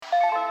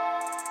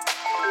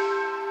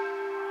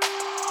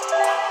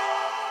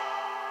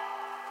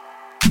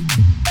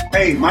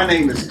Hey, my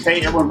name is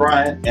K. Edwin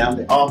Bryant, and I'm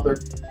the author,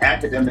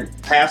 academic,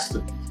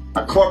 pastor,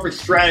 a corporate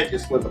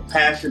strategist with a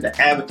passion to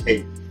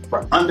advocate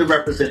for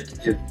underrepresented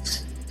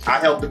communities. I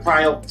help to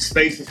pry open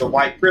spaces of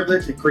white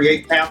privilege and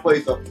create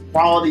pathways of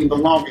equality and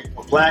belonging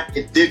for Black,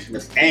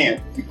 Indigenous,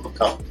 and people of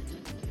color.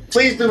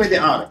 Please do me the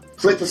honor.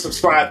 Click the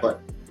subscribe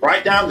button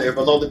right down there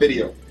below the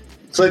video.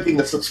 Clicking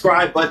the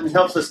subscribe button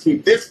helps us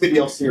keep this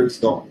video series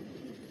going.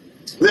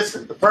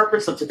 Listen, the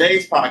purpose of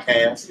today's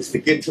podcast is to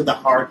get to the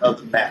heart of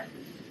the matter.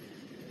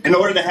 In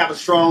order to have a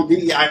strong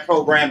DEI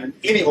program in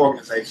any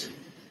organization,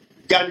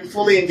 you've got to be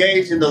fully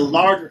engaged in the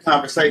larger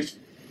conversation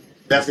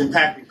that's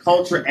impacting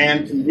culture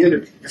and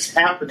community. It's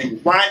happening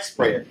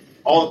widespread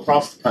all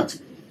across the country.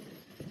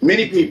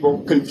 Many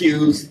people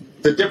confuse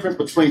the difference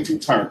between two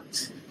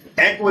terms,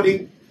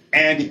 equity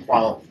and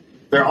equality.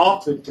 They're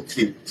often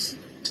confused.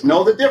 To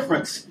know the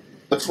difference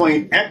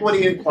between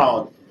equity and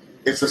equality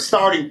is the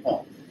starting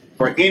point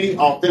for any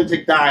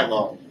authentic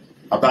dialogue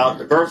about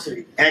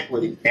diversity,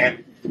 equity,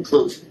 and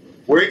inclusion.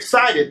 We're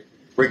excited.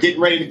 We're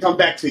getting ready to come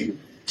back to you.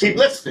 Keep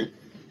listening.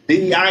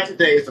 DEI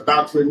Today is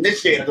about to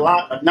initiate a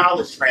lot of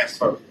knowledge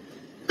transfer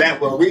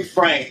that will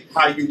reframe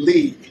how you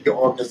lead in your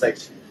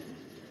organization.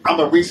 I'm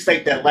going to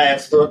restate that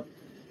last hook.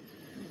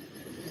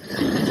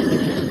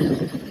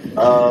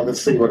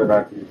 Let's see, what did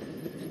I do?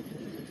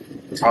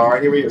 All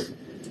right, here we go.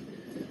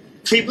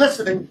 Keep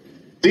listening.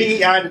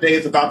 DEI Today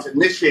is about to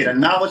initiate a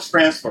knowledge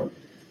transfer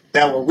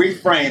that will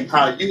reframe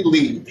how you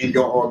lead in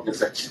your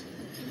organization.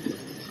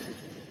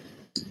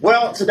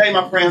 Well, today,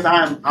 my friends,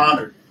 I am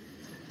honored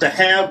to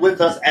have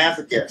with us as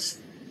a guest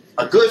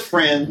a good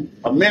friend,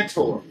 a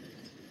mentor,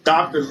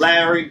 Dr.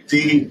 Larry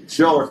D.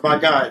 George. My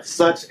God, it's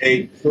such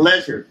a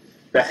pleasure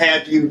to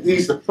have you.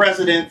 He's the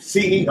president,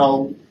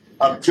 CEO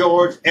of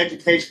George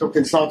Educational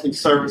Consulting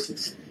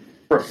Services,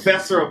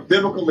 professor of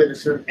biblical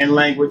literature and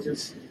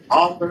languages,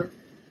 author,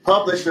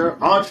 publisher,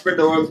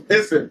 entrepreneur.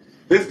 Listen,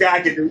 this guy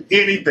can do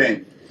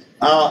anything.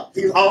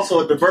 He's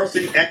also a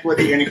diversity,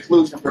 equity, and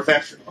inclusion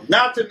professional,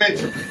 not to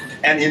mention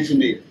an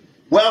engineer.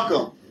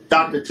 Welcome,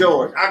 Dr.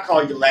 George. I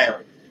call you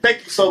Larry.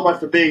 Thank you so much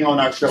for being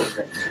on our show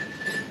today.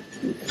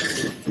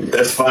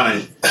 That's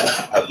fine.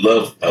 I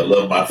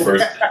love my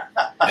first name.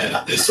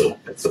 And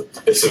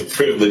it's a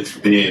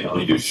privilege being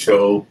on your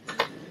show.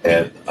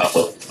 And I'm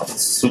a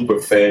super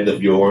fan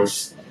of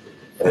yours.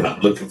 And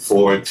I'm looking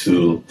forward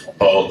to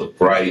all the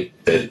bright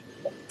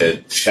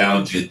and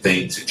challenging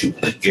things that you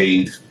can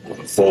engage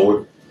moving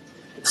forward.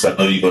 Because I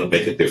know you're going to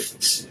make a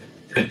difference.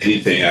 And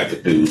anything I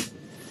can do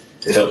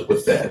to help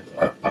with that,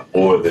 I'm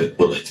more than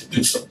willing to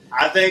do so.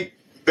 I think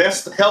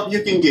best help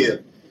you can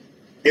give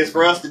is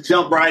for us to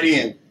jump right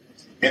in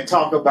and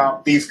talk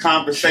about these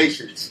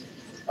conversations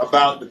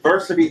about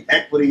diversity,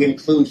 equity, and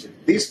inclusion.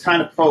 These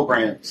kind of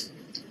programs,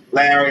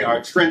 Larry,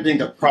 are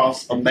trending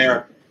across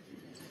America.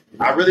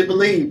 I really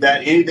believe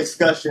that any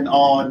discussion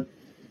on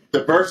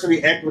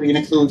diversity, equity, and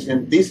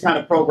inclusion, these kind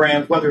of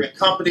programs, whether in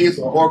companies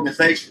or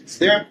organizations,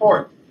 they're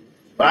important.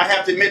 But I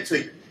have to admit to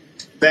you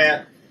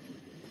that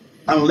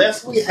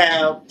unless we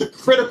have the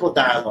critical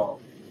dialogue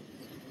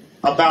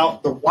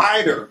about the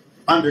wider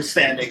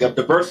understanding of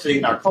diversity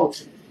in our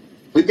culture,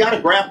 we've got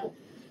to grapple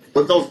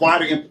with those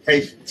wider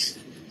implications.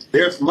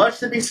 There's much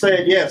to be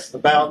said, yes,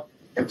 about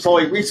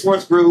employee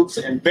resource groups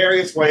and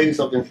various ways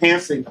of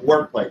enhancing the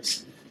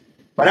workplace.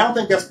 But I don't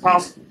think that's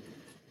possible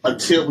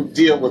until we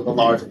deal with the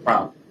larger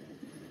problem.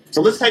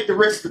 So let's take the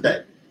risk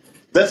today.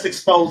 Let's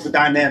expose the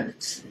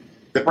dynamics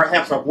that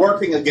perhaps are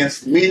working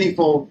against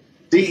meaningful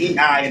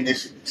DEI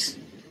initiatives.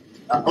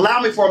 Allow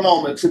me for a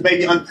moment to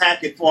maybe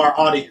unpack it for our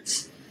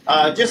audience,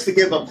 just to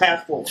give a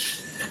path forward.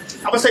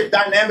 I would say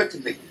dynamic to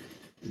me.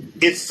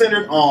 It's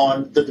centered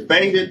on the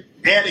debated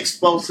and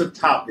explosive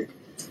topic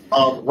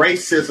of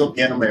racism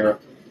in America.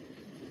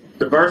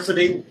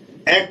 Diversity,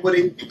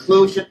 equity,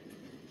 inclusion,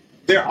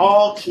 they're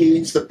all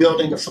keys to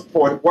building a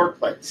supportive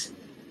workplace.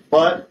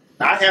 But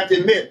I have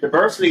to admit,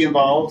 diversity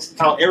involves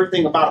how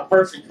everything about a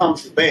person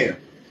comes to bear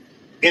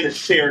in a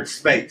shared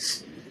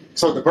space.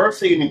 So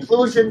diversity and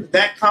inclusion,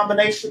 that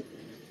combination,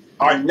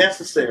 are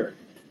necessary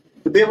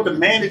to be able to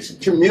manage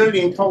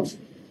community and culture.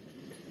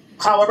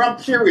 However, I'm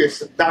curious,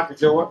 Dr.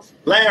 George.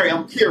 Larry,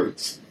 I'm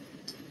curious.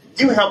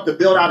 You helped to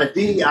build out a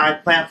DEI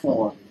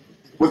platform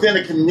within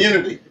a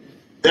community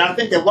that I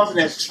think that wasn't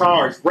as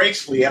charged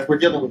racially as we're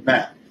dealing with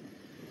now.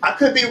 I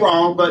could be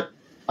wrong, but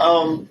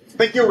I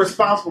think you're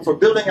responsible for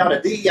building out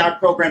a DEI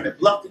program at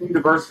Bluffton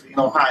University in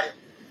Ohio.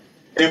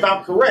 And if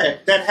I'm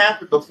correct, that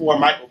happened before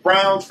Michael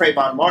Brown,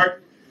 Trayvon Martin.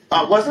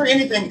 Was there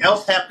anything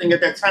else happening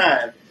at that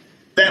time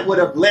that would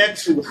have led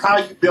to how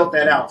you built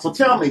that out? So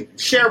tell me,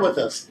 share with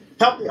us,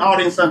 help the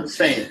audience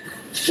understand,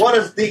 what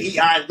does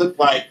DEI look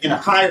like in a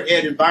higher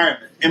ed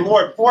environment? And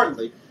more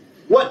importantly,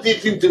 what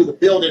did you do to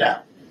build it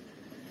out?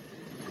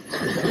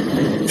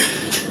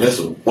 That's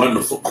a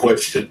wonderful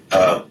question.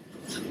 I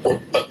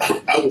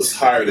was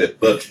hired at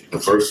Bluffton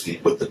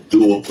University with a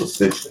dual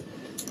position.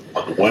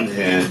 On the one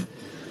hand,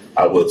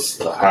 I was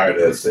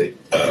hired as a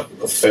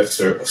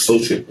professor,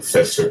 associate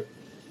professor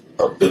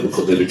of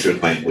biblical literature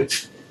and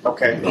language.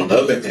 Okay. And on the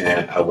other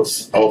hand, I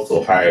was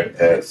also hired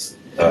as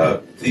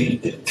the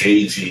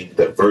engaging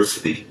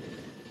diversity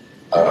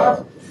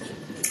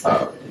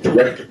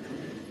director.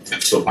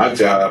 And so my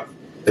job,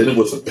 and it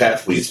was a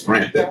Pathways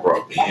grant that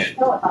brought me in.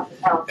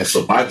 And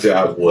so my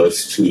job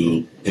was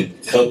to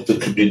help the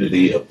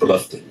community of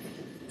Bluffton,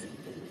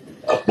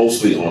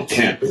 mostly on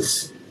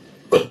campus,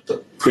 but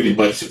pretty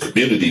much the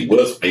community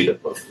was made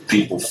up of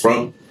people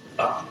from,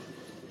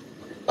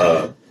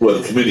 the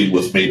community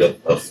was made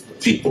up of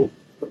people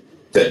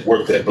that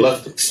worked at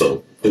Bluffton.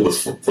 So it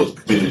was for the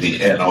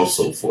community and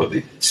also for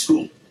the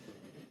school.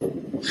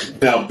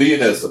 Now, being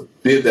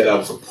that I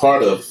was a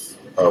part of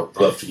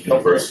Bluffton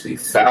University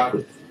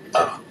faculty,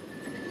 I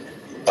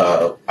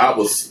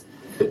was,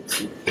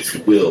 if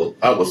you will,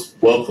 I was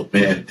welcomed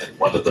in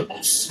one of the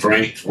most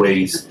strange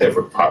ways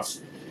ever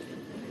possible.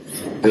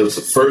 It was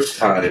the first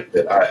time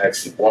that I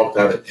actually walked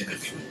out of an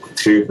interview with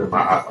tears in my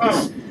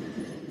eyes.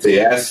 They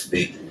asked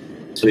me,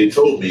 they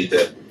told me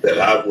that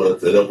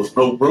there was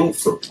no room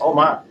for me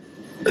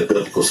in the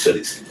biblical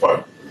studies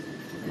department.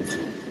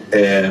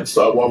 And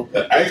so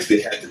I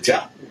actually had the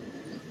job.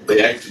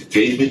 They actually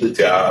gave me the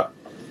job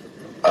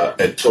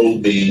and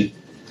told me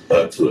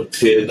to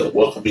attend a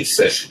welcoming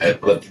session at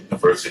Bluffton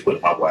University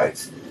with my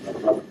wife.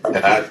 And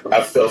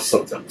I felt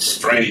something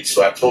strange,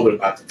 so I told her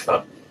not to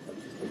come.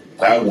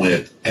 I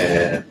went,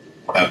 and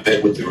when I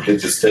met with the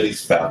religious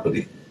studies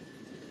faculty,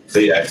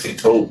 they actually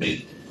told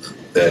me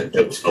that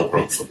there was no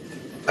room for me.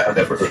 I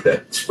never heard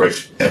that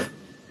expression ever.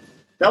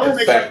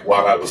 In fact,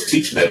 while I was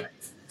teaching, are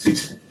you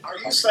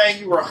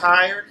saying you were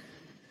hired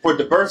for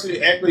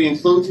diversity, equity,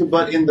 inclusion,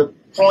 but in the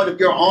point of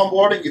your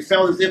onboarding, you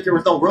felt as if there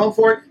was no room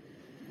for it?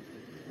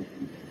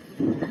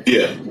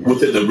 Yeah,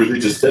 within the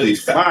religious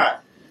studies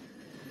faculty,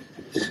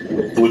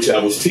 which I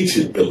was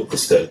teaching biblical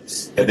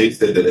studies. And they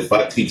said that if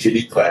I teach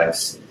any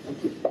class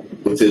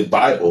within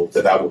Bible,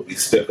 that I would be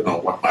stepping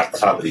on one of my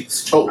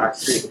colleagues'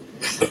 toes,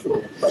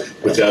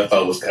 which I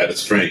thought was kind of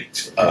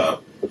strange.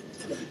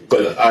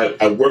 But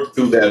I worked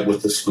through that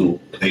with the school,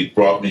 and they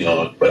brought me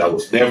on, but I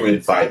was never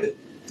invited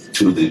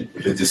to the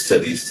religious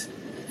studies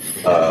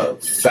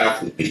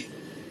faculty meeting.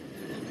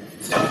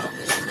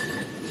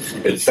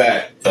 In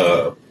fact,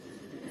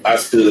 I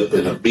stood up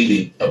in a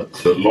meeting,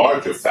 the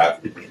larger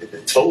faculty meeting,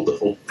 and told the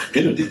whole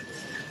community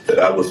that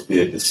I was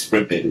being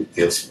discriminated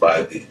against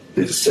by the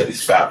religious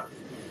studies faculty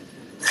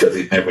because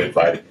they never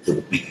invited me to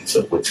the meetings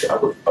of which I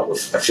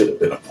should have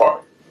been a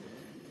part.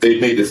 They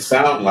made it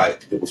sound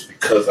like it was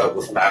because I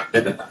was not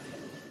Mennonite,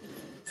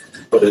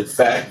 but in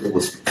fact it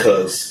was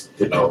because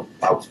I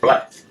was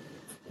black.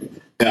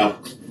 Now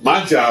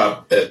my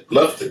job at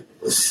Bluffton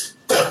was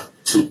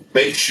to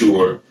make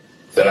sure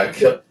that I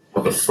kept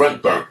on the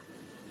front burner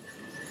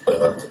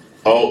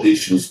all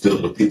issues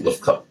dealing with people of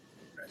color.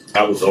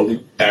 I was the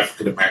only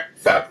African American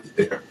faculty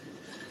there,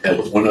 and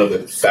was one other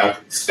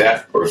faculty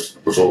staff person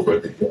who was over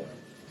at the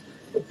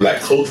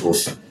Black Cultural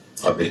Center.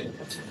 The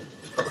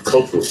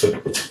Cultural Center,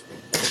 which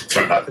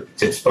turned out to be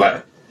just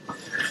black,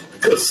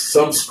 because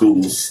some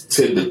schools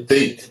tend to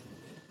think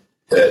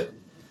that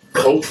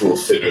cultural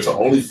centers are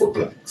only for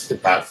blacks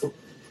and not for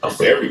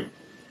everyone.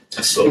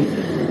 And so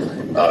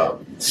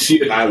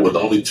she and I were the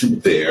only two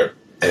there,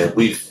 and it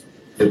was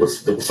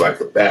like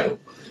a battle.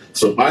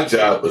 So my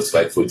job was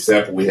like, for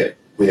example, we had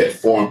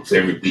forums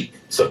every week,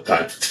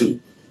 sometimes two.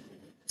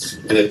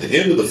 And at the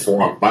end of the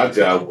forum, my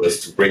job was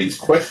to raise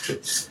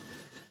questions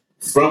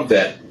from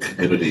that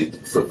community,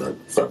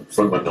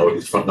 from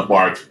minorities, from the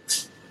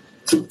margins,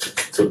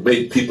 to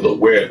make people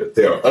aware that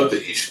there are other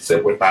issues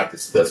that were not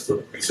discussed in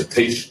the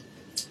presentation.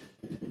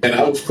 And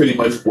I was pretty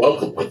much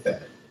welcome with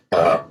that.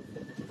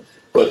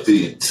 But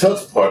the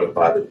tough part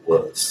about it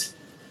was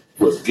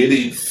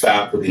getting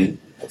faculty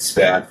and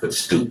staff and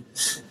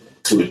students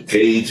to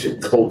engage in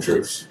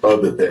cultures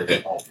other than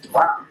their own.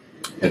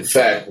 In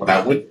fact, when I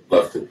went to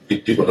Bluffton,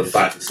 you're going to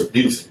find this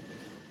amusing.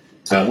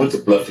 When I went to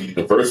Bluffton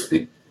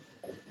University,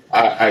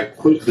 I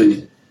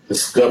quickly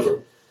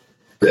discovered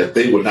that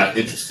they were not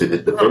interested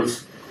in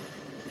diversity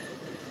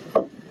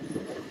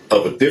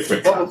of a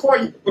different kind. Well,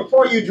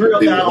 before you drill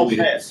they down were only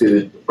on that,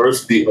 interested in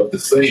diversity of the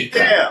same kind.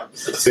 yeah.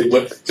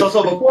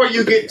 So before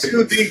you get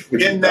too deep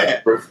in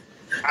that,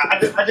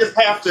 I just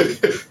have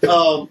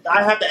to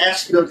I have to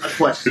ask you a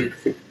question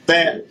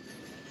that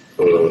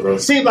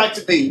seems like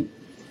to me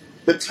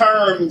the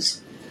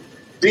terms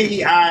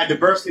DEI,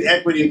 diversity,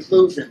 equity,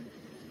 inclusion,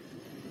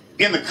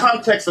 in the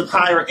context of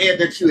higher ed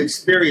that you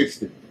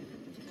experienced it,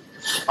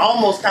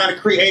 almost kind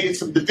of created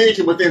some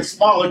division within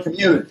smaller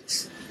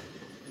communities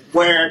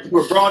where you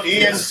were brought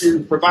in to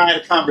provide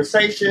a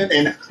conversation,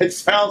 and it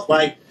sounds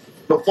like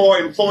before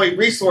employee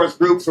resource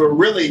groups were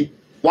really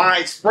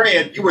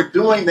widespread, you were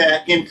doing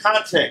that in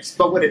context.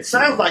 But what it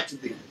sounds like to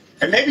me,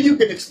 and maybe you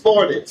can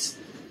explore this,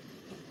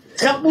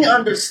 help me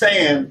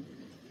understand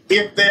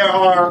if there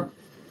are,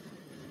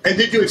 and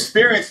did you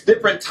experience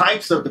different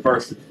types of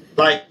diversity?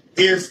 Like,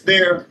 is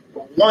there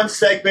one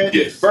segment,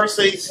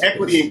 diversity,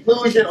 equity,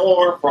 inclusion,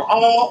 or for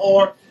all,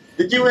 or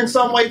did you in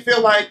some way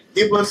feel like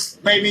it was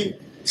maybe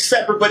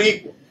separate but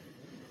equal?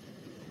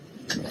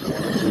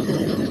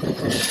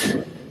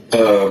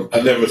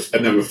 I never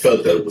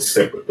felt that it was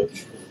separate, but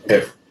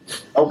ever.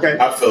 Okay.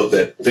 I felt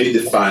that they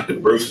defined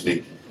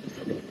diversity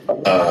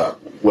by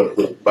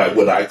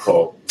what I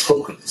call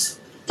tokenism.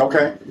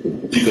 Okay.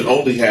 You can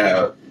only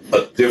have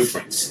a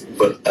difference,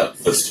 but a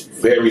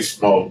very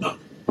small number.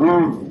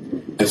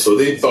 And so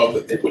they thought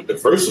that they were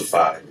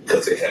diversified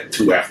because they had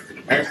two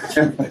African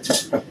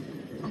Americans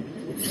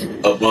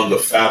among a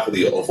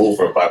faculty of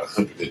over about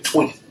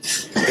 120.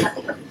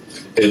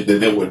 And then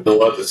there were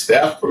no other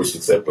staff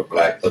persons that were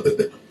black other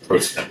than the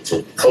person that was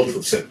on the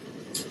cultural center.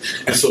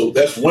 And so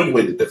that's one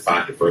way to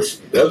define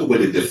diversity. The other way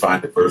to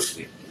define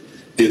diversity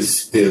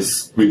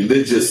is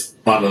religious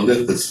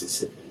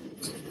monolithicism.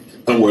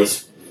 In other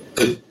words,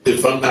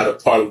 if I'm not a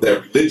part of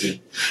that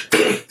religion,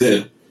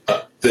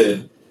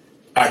 then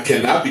I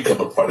cannot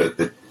become a part of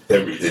that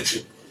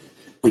religion,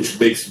 which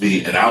makes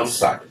me an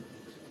outsider,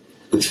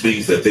 which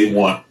means that they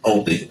want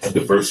only a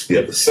diversity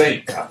of the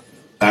same kind,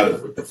 not a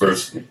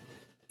diversity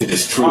in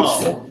its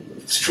truest form.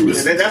 Its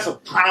truest. And that's a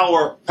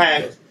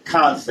power-packed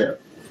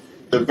concept.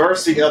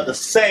 Diversity of the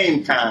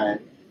same kind,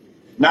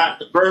 not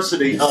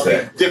diversity of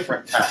a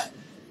different kind.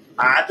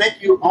 I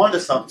think you're onto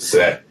something.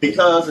 Exactly.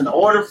 Because in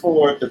order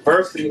for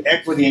diversity,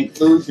 equity,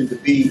 inclusion to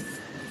be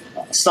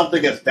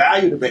something that's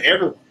valued to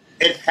everyone,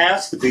 it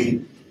has to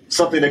be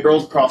something that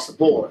goes across the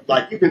board.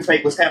 Like you can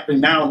take what's happening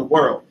now in the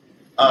world.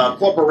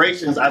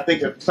 Corporations, I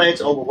think, have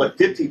pledged over,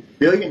 $50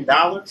 billion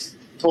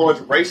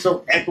towards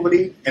racial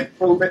equity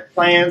improvement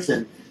plans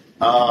and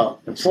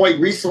employee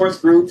resource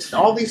groups,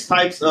 all these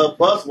types of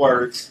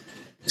buzzwords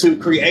to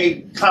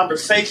create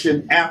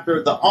conversation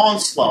after the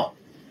onslaught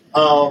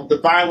of the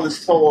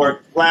violence toward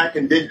Black,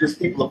 Indigenous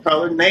people of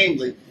color,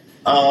 namely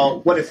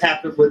what has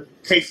happened with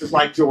cases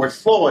like George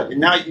Floyd.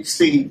 And now you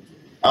see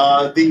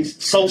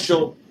these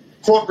social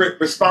corporate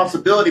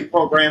responsibility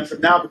programs have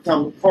now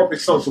become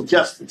corporate social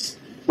justice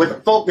with a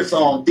focus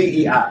on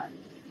DEI.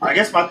 I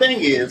guess my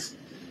thing is,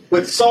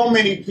 with so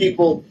many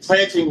people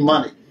pledging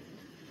money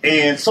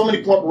and so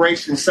many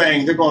corporations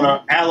saying they're going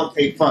to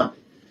allocate funding,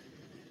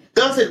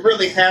 does it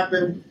really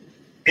happen?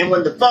 And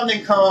when the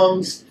funding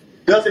comes,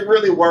 does it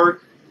really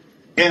work?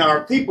 And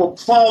are people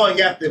clawing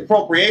at the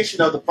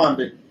appropriation of the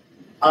funding?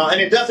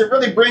 And it doesn't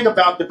really bring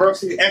about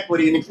diversity,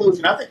 equity, and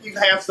inclusion. I think you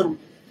have some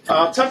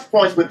touch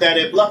points with that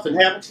at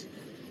Bluffton, haven't you?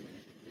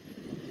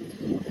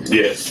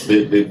 Yes,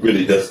 it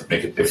really doesn't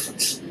make a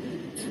difference.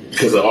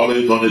 Because all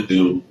they're going to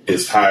do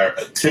is hire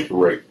a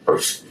temporary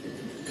person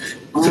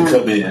to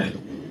come in.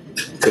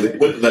 Because they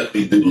wouldn't let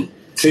me do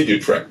tenure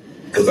track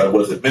because I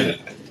wasn't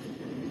Mennonite.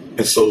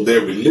 And so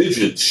their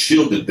religion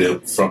shielded them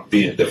from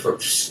being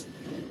diverse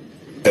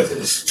as an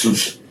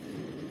institution.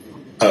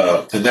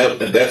 And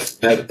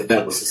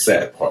that was the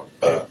sad part.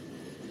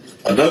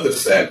 Another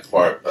sad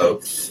part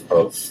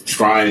of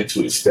trying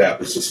to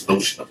establish this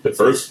notion of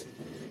diversity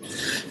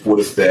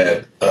was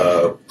that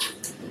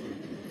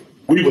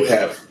we would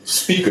have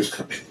speakers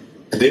come in,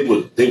 and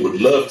they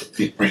would love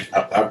to bring.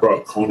 I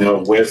brought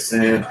Cornel West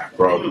in. I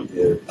brought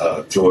in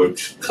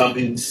George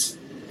Cummings.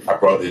 I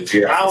brought in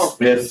J.R.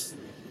 Smith.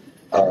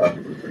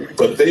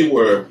 But they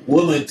were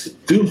willing to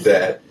do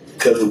that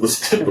because it was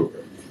temporary.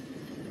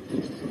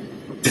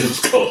 It was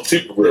called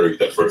temporary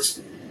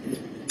diversity.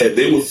 And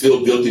they would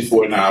feel guilty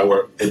for an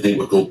hour, and they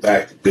would go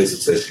back to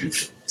business as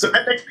usual. So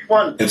that makes me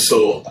wonder. And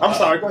so, I'm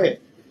sorry. Go ahead.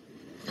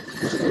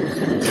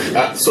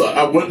 So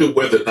I wonder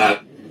whether or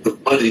not the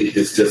money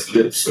is just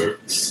lip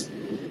service,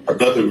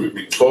 another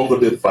rhetorical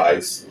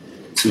device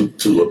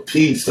to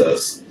appease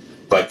us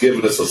by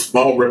giving us a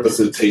small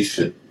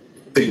representation,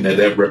 thinking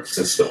that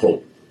represents the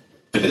whole.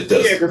 And it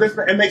doesn't. Yeah, because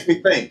it makes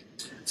me think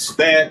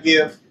that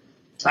if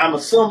I'm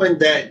assuming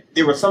that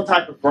there was some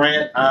type of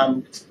grant,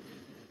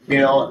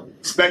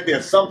 expecting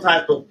some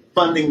type of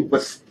funding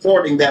was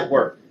supporting that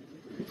work.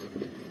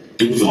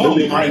 It was a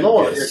Lilly my grant.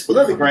 Lord, Yes. it's a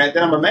Lilly grant.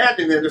 Then I'm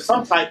imagining that there's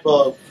some type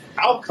of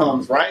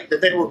outcomes, right,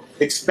 that they were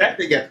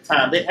expecting at the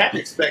time. They had to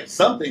expect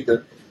something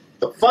to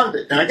fund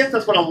it. And I guess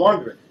that's what I'm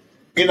wondering.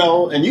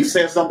 And you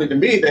said something to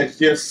me that's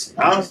just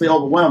honestly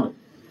overwhelming,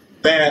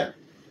 that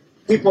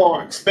people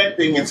are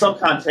expecting, in some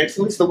contexts,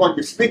 at least the one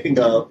you're speaking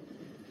of,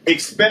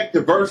 expect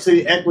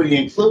diversity, equity,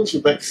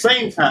 inclusion, but at the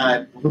same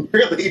time,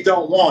 really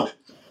don't want it.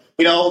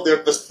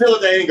 They're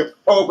facilitating a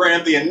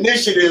program. The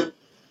initiative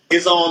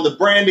is on the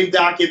branding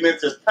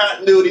documents. There's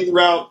continuity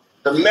throughout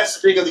the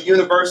messaging of the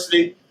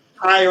university,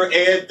 higher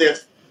ed,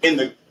 that's in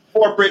the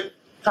corporate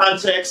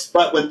context.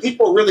 But when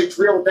people really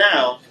drill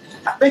down,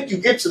 I think you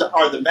get to the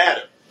heart of the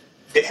matter.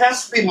 It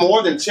has to be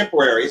more than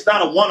temporary. It's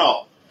not a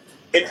one-off.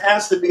 It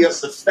has to be a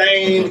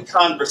sustained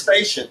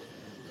conversation.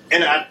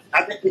 And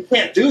I think we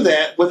can't do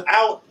that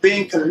without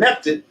being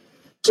connected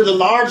to the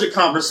larger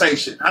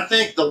conversation. I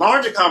think the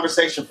larger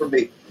conversation for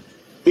me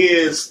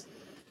is,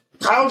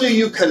 how do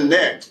you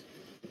connect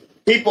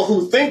people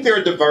who think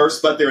they're diverse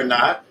but they're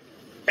not,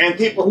 and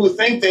people who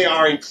think they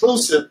are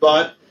inclusive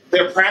but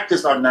their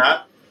practice are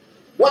not?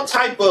 What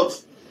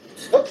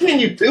can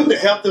you do to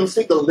help them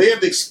see the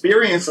lived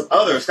experience of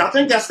others? I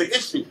think that's the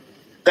issue,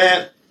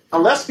 that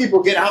unless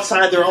people get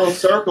outside their own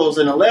circles,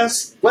 and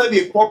unless, whether it be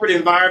a corporate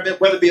environment,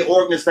 whether it be an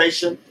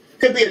organization,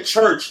 could be a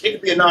church, it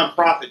could be a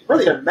nonprofit, it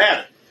really doesn't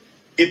matter.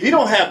 If you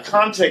don't have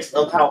context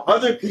of how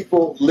other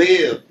people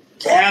live,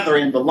 gather,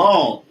 and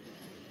belong,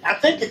 I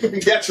think it could be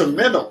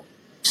detrimental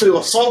to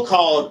a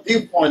so-called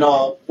viewpoint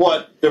of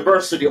what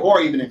diversity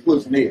or even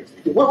inclusion is.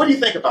 What do you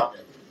think about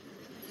that?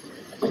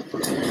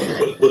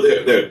 Well,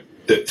 there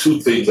are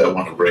two things I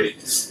want to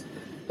raise.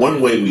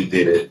 One way we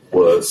did it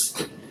was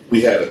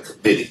we had a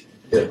committee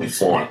that we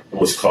formed. It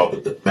was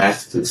called the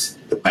Damascus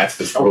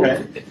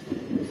Program. Okay.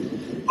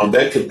 On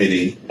that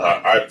committee,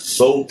 our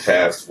sole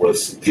task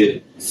was to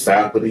get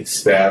faculty,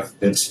 staff,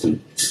 and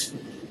students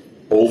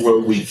over a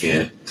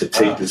weekend to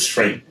take this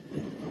training.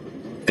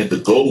 And the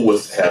goal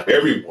was to have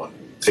everyone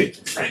take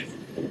the training.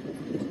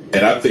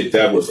 And I think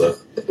that was a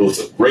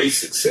great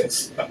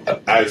success.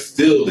 I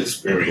still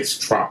experience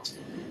trauma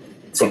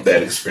from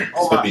that experience.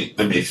 Let me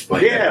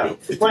explain that real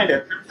quick. Explain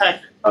that.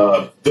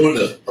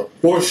 During a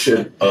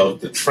portion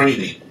of the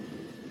training,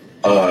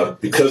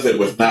 because there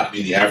was not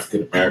many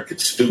African American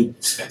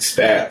students and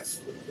staff,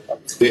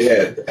 they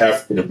had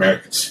African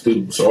American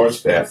students or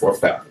staff or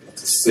faculty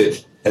to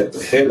sit at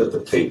the head of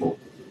the table,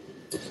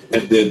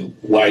 and then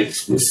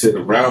whites would sit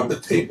around the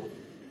table.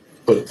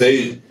 But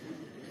the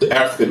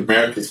African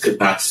Americans could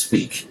not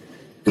speak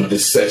during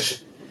this session.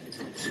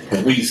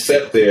 And we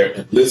sat there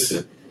and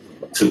listened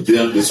to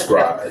them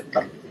describe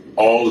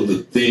all of the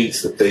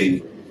things that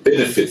they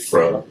benefit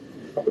from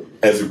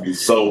as a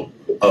result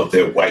of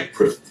their white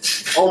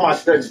privilege. Oh my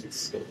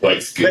goodness.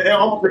 White skin.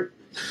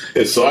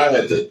 And so I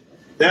had to...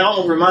 That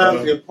almost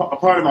reminds me of a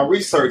part of my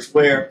research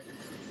where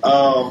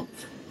I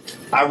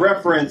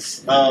reference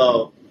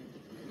Vincent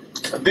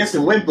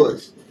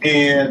Winbush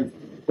and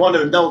one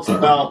of the notes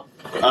about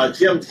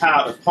Jim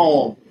Tyler's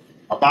poem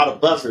about a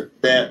buzzard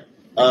that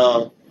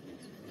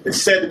is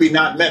said to be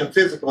not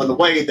metaphysical in the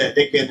way that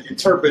they can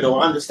interpret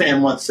or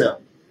understand oneself.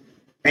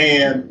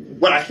 And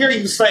what I hear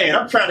you saying,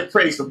 I'm trying to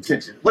create some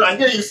tension. What I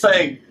hear you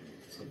saying,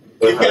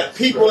 you've got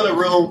people in the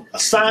room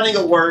assigning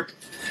a work,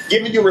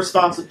 giving you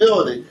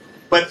responsibility,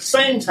 but at the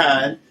same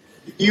time,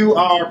 you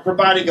are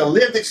providing a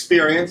lived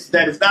experience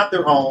that is not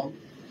their own,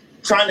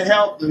 trying to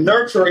help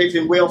nurture, if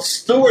you will,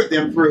 steward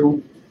them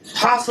through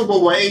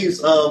possible ways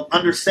of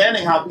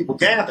understanding how people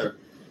gather.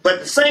 But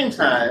at the same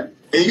time,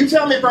 and you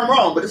tell me if I'm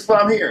wrong, but this is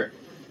what I'm hearing,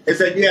 is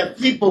that you have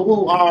people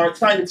who are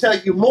trying to tell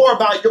you more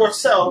about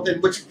yourself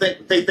than what you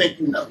think they think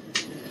you know.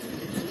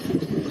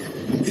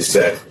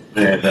 Exactly.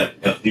 Man,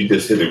 you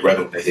just hit it right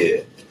on the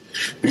head.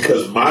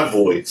 Because my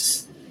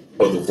voice,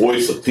 or the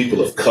voice of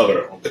people of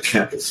color on the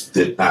campus,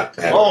 did not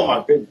matter. Oh,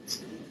 my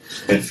goodness.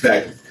 In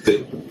fact,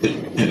 to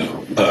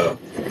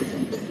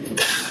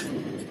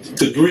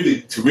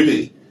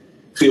really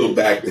peel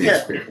back the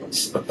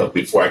experience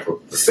before I go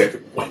to the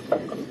second point,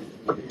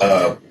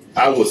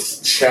 I was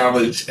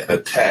challenged and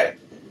attacked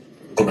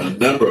on a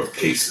number of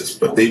cases,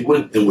 but they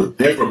were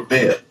never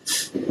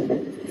males.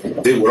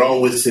 They would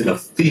always send a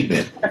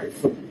female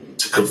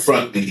to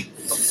confront me.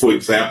 For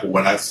example,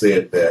 when I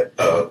said that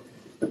the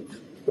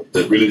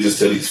religious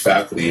studies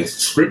faculty is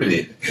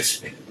discriminating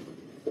against me,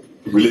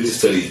 the religious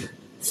studies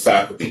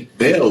faculty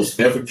males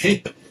never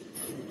came to me.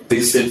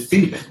 They sent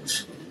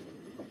females.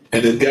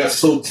 And it got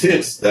so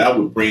tense that I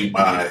would bring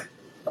my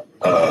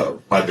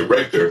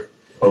director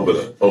over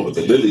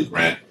the Lilly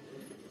grant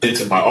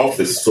into my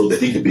office so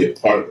that he could be a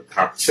part of the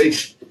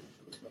conversation.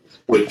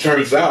 Well, it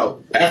turns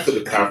out after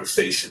the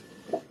conversation,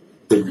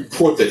 the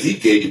report that he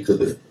gave to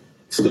the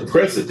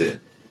president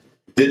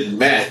didn't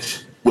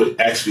match what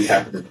actually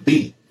happened in the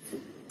meeting,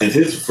 and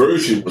his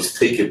version was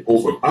taken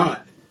over mine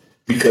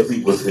because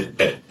he was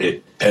at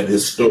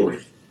his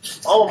story.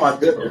 Oh my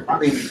goodness! I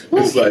mean,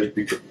 it's like,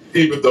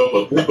 even though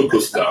I'm a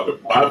biblical scholar,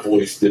 my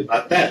voice did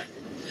not matter,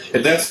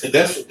 and that's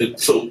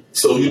so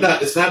you're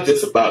not. It's not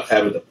just about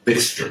having a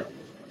mixture,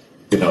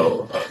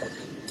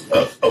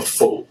 of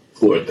folk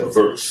who are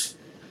diverse,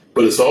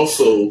 but it's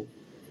also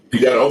you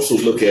got to also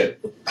look at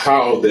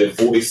how their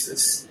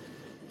voices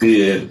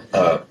being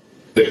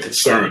their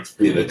concerns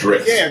being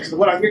addressed. Yeah, because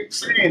what I hear you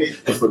saying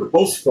is, and for the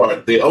most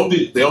part, they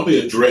only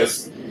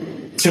address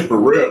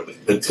temporarily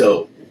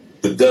until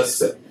the dust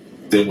settles.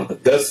 Then when the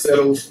dust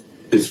settles,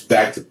 it's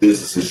back to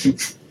business as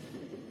usual.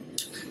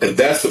 And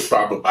that's the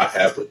problem I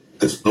have with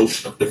this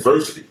notion of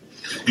diversity.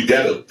 You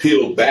got to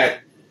peel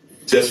back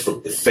just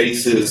from the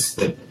faces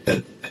and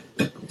the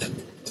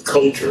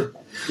culture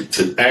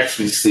to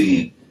actually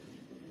see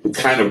the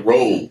kind of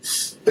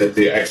roles that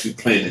they're actually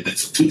playing in an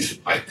institution.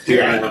 Like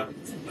here I am,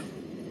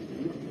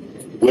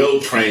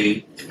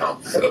 well-trained,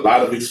 had a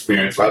lot of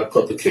experience, a lot of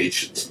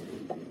publications.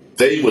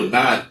 They would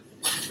not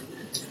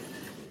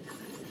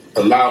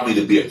allow me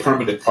to be a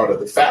permanent part of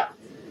the faculty.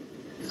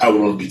 I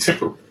would only be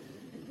temporary.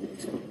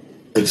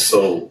 And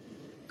so,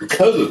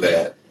 because of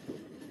that,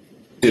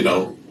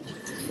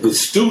 the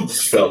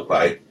students felt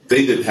like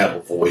they didn't have a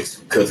voice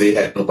because they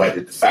had nobody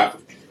in the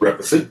faculty to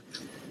represent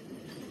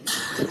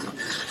them.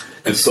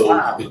 And so,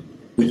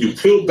 when you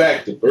peel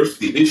back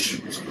diversity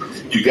issues,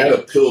 you got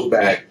to peel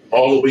back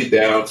all the way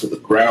down to the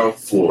ground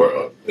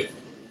floor,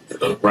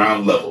 the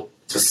ground level,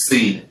 to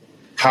see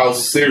how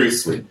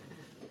seriously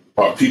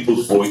are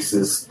people's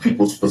voices,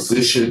 people's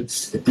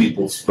positions, and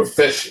people's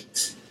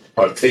professions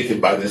are taken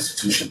by the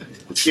institution.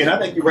 Yeah, and I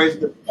think you raised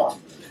a good point.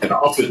 And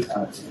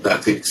oftentimes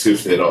not taken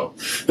seriously at all.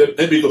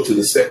 Let me go to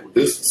the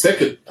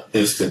second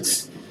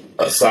instance,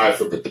 aside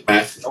from the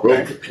Damascus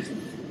Road Committee,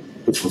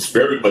 which was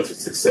very much a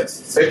success.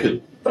 The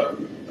second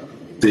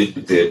thing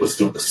we did was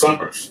during the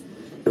summers.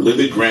 The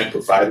Lilly Grant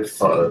provided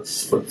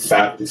funds for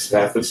faculty,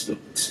 staff, and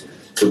students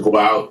to go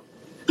out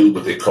and do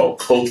what they call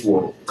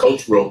cultural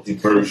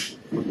immersion.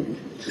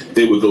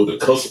 They would go to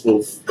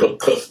cultural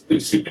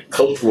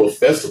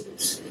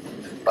festivals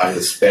by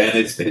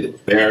Hispanics, Native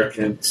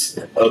Americans,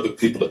 and other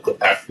people,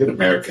 African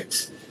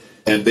Americans,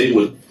 and this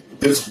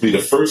would be the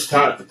first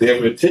time that they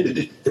ever attended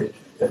anything.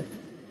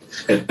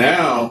 And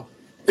now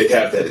they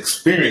have that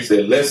experience.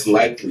 They're less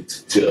likely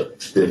to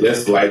judge. They're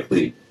less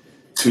likely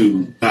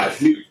to not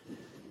hear you.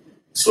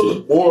 So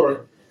the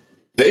more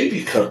they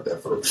become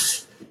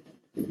diverse,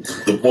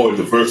 the more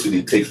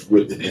diversity takes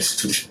root in the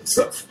institution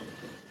itself.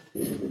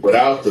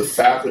 Without the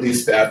faculty,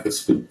 staff, and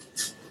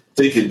students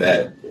thinking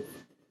that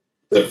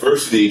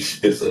diversity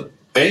is a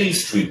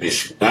mainstream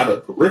issue, not a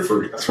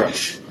periphery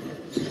issue,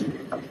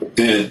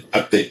 then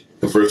I think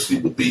diversity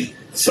would be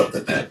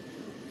something that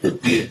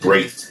would be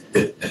embraced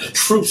in a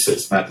true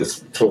sense, not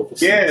just rhetorical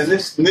sense. Yeah,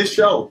 and this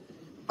show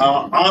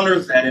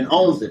honors that and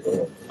owns it.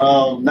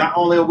 Not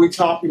only are we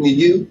talking to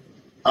you,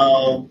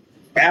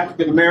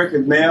 African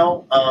American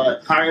male,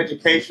 higher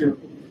education,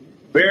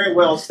 very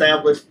well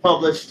established,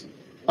 published,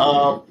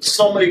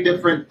 so many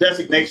different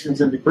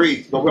designations and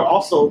degrees, but we're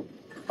also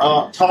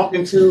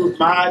talking to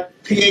my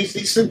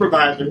PhD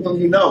supervisor, whom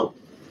you know,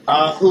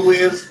 who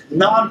is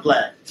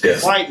non-black,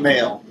 white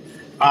male,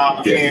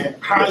 and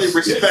highly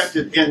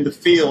respected in the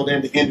field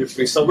and the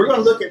industry. So we're going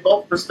to look at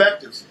both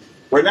perspectives.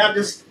 We're not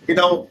just,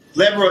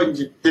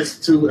 leveraging this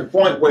to a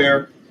point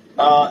where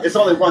it's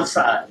only one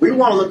side. We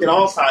want to look at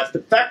all sides. The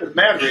fact of the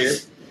matter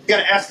is, you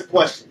got to ask the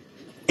question,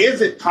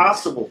 is it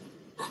possible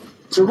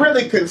to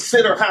really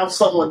consider how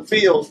someone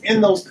feels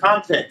in those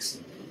contexts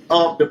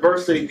of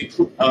diversity,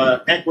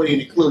 equity,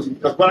 and inclusion?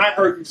 Because what I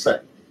heard you say,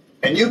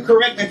 and you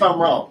correct me if I'm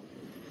wrong,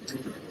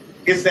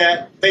 is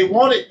that they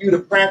wanted you to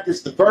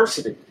practice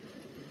diversity,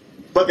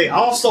 but they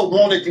also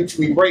wanted you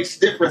to embrace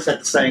difference at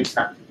the same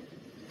time.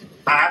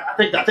 I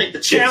think the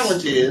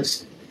challenge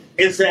is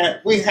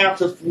that we have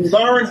to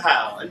learn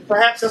how, and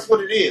perhaps that's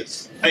what it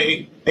is,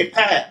 a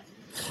path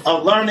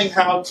of learning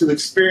how to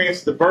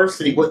experience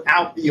diversity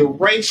without the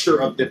erasure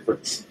of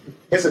difference.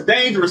 It's a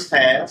dangerous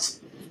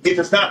task if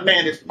it's not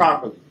managed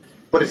properly,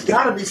 but it's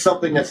got to be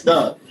something that's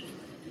done.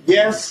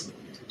 Yes,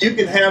 you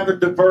can have a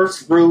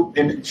diverse group,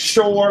 and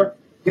sure,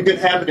 you can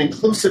have an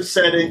inclusive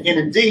setting, and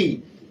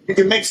indeed, you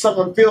can make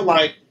someone feel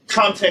like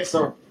contexts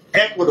are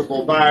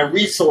equitable by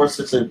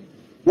resources and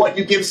what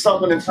you give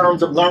someone in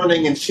terms of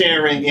learning and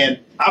sharing and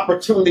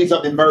opportunities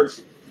of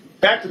immersion.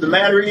 Fact of the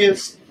matter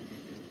is,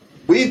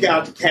 we've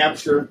got to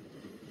capture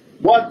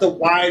what the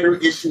wider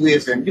issue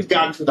is, and you've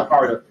gotten to the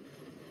heart of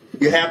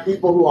it. You have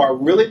people who are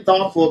really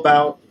thoughtful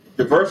about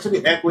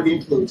diversity, equity,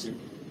 inclusion,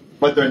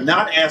 but they're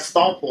not as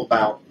thoughtful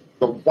about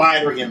the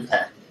wider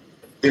impact.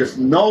 There's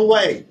no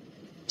way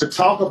to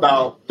talk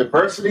about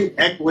diversity,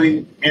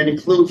 equity, and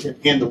inclusion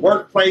in the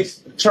workplace,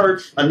 the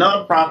church, a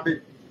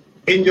nonprofit,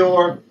 in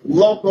your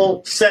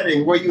local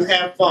setting where you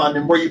have fun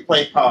and where you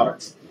play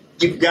cards.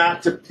 You've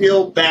got to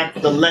peel back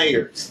the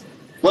layers.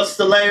 What's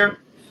the layer?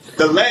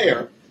 The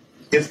layer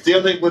is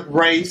dealing with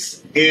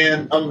race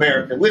in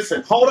America.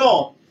 Listen, hold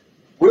on.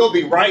 We'll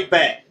be right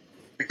back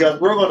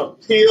because we're going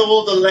to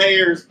peel the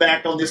layers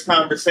back on this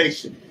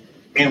conversation,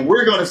 and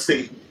we're going to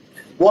see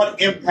what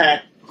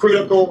impact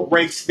critical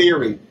race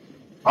theory,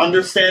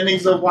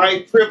 understandings of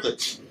white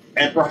privilege,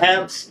 and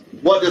perhaps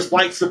what does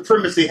white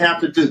supremacy have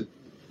to do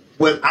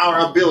with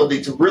our ability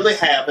to really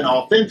have an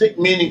authentic,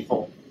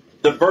 meaningful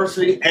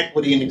diversity,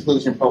 equity, and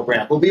inclusion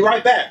program. We'll be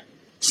right back.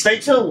 Stay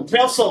tuned.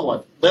 Tell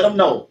someone. Let them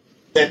know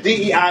that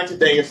DEI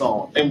Today is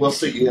on, and we'll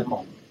see you in a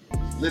moment.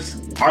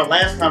 Listen, our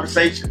last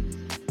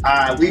conversation,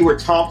 we were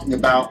talking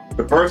about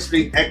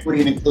diversity,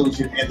 equity, and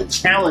inclusion and the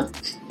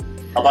challenges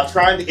about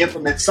trying to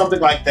implement something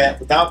like that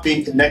without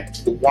being connected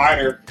to the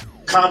wider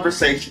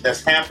conversation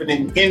that's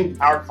happening in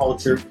our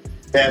culture,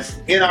 that's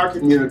in our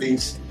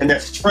communities, and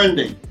that's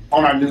trending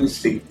on our news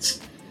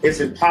feeds. It's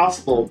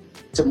impossible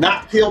to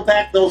not peel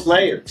back those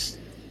layers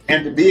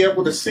and to be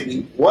able to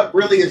see what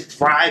really is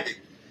driving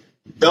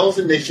those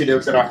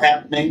initiatives that are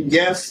happening.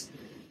 Yes,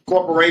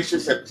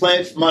 corporations have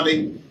pledged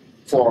money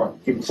for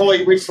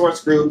employee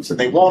resource groups and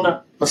they want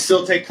to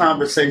facilitate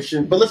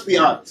conversation, but let's be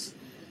honest,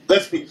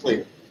 let's be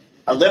clear.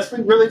 Unless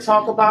we really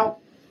talk about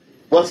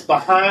what's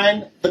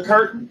behind the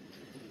curtain,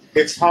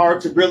 it's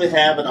hard to really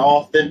have an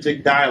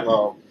authentic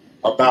dialogue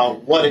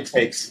about what it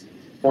takes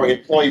for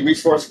employee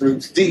resource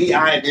groups,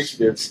 DEI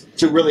initiatives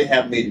to really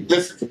have meetings.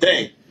 Listen,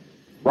 today,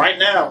 right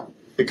now,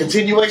 the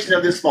continuation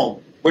of this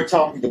moment, we're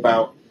talking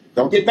about,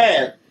 don't get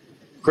mad,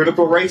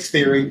 critical race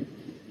theory,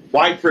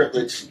 white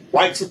privilege,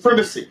 white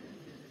supremacy,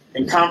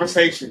 and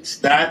conversations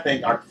that I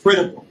think are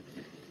critical,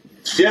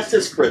 just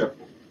as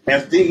critical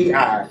as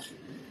DEI,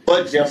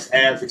 but just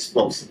as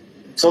explosive.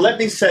 So let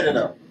me set it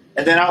up,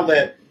 and then I'll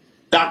let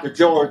Dr.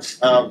 George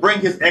bring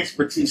his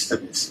expertise to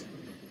this.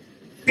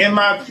 In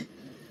my view,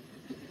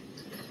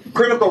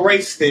 critical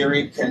race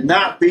theory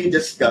cannot be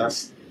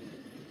discussed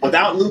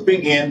without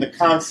looping in the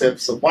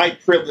concepts of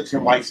white privilege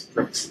and white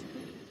supremacy.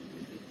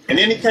 In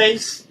any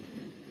case,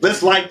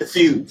 let's light the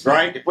fuse,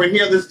 right? If we're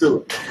here, let's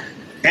do it.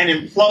 And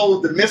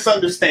implode the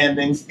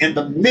misunderstandings and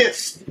the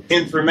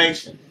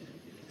misinformation.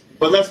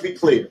 But let's be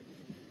clear.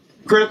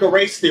 Critical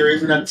race theory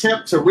is an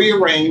attempt to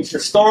rearrange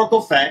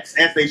historical facts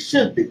as they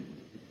should be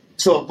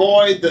to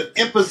avoid the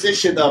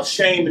imposition of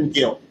shame and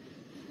guilt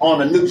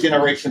on a new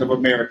generation of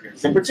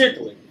Americans, and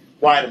particularly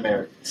white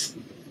Americans.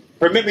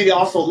 Permit me to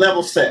also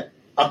level set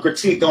a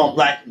critique on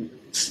black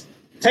communities.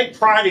 Take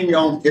pride in your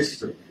own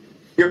history,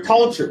 your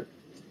culture.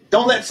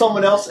 Don't let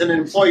someone else in an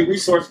employee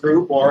resource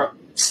group or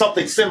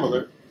something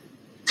similar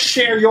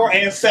share your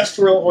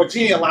ancestral or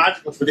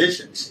genealogical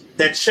traditions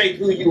that shape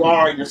who you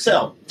are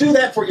yourself. Do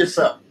that for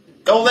yourself.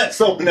 Don't let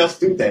someone else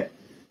do that.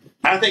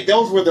 I think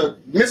those where the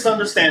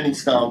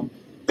misunderstandings come.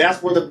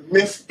 That's where the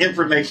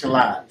misinformation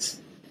lies.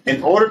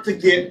 In order to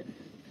get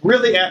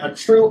really at a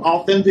true,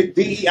 authentic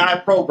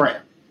DEI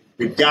program,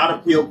 we've got to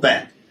peel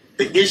back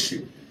the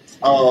issue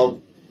of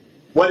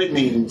what it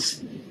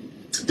means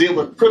to deal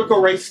with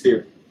critical race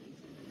theory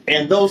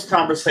and those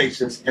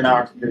conversations in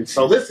our community.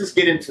 So let's just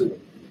get into it.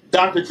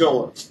 Dr.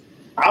 George,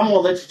 I'm going to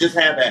let you just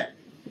have that.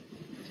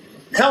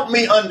 Help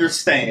me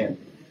understand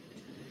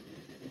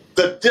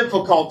the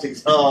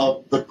difficulties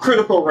of the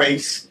critical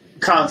race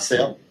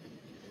concept.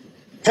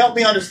 Help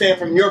me understand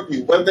from your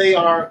view whether they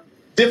are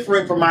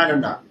different from mine or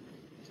not.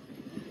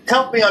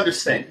 Help me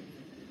understand.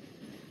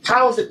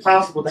 How is it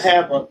possible to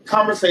have a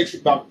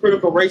conversation about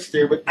critical race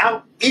theory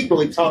without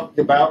equally talking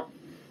about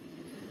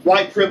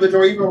white privilege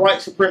or even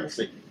white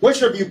supremacy?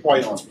 What's your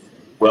viewpoint on it?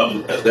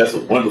 Well, that's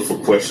a wonderful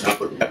question.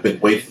 I've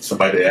been waiting for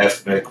somebody to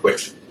ask me that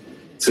question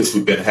since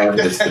we've been having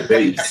this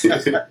debate.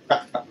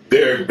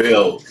 Derek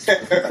Bell,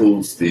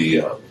 who's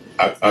the,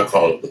 I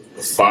call it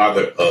the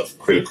father of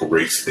critical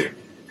race theory.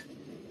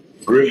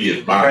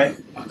 Brilliant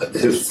mind. Right.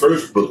 His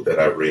first book that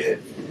I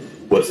read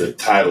was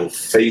entitled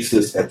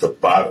Faces at the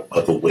Bottom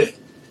of the Well.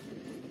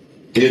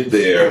 In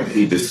there,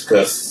 he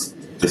discusses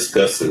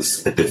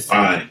and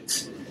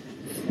defines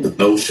the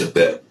notion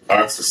that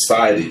our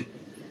society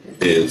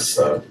is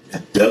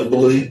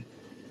indelibly,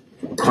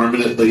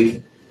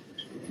 permanently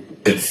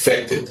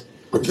infected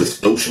with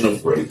this notion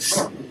of race,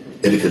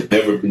 and it could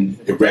never be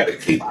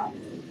eradicated.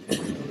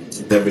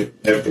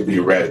 Never be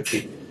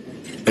eradicated.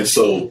 And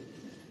so,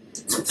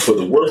 for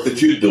the work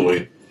that you're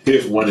doing,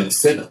 here's one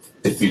incentive.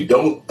 If you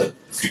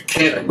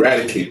can't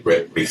eradicate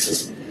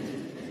racism,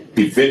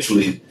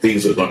 eventually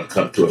things are going to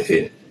come to a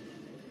head.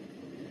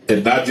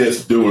 And not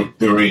just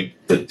during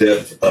the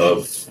death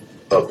of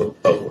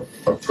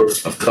a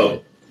person of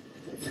color.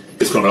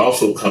 It's going to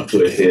also come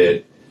to a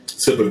head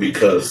simply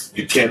because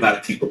you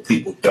cannot keep a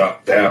people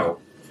down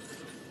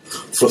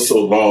for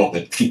so long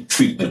and keep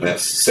treating them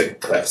as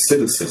second-class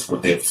citizens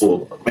when they're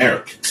full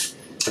Americans.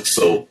 And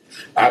so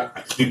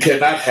you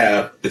cannot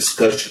have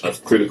discussion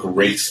of critical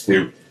race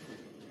theory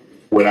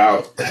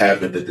without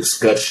having the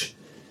discussion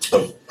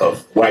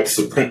of white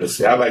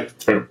supremacy. I like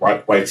the term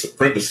white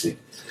supremacy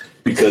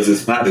because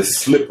it's not as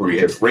slippery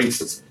as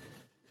racism.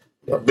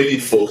 Many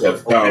folk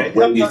have found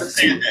ways to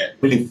understand that.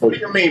 What do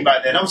you mean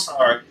by that? I'm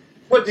sorry.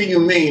 What do you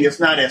mean it's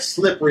not as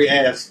slippery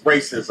as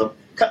racism?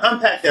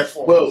 Unpack that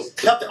for us.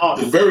 Well,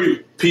 the very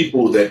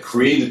people that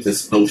created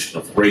this notion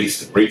of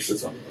race and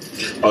racism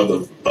are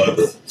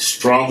the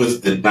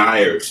strongest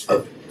deniers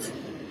of it.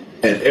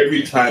 And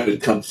every time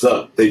it comes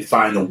up, they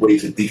find a way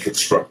to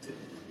deconstruct it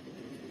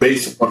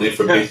based upon the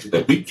information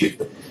that we give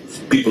them,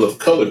 people of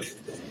color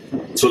give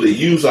them. So they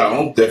use our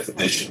own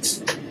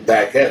definitions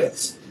back at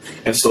us.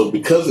 And so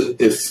because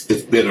it's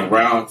been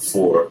around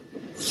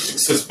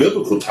since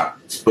biblical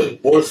times,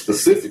 but more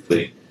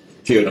specifically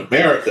here in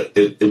America,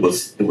 it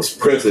was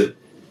present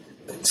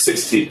in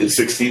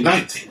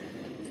 1619.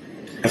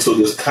 And so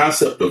this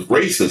concept of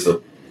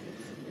racism,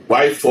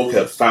 white folk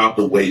have found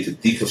a way to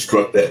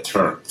deconstruct that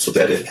term so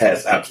that it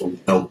has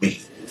absolutely no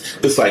meaning.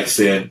 It's like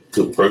saying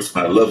to a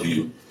person, I love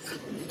you,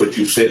 but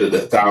you said it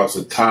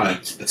 1,000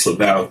 times, and so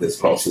now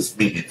it's lost its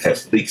meaning. It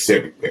has leaks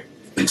everywhere,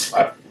 leaks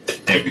in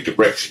every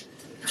direction.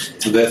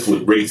 And that's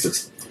what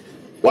racism.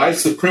 White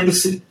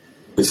supremacy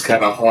is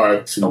kind of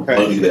hard to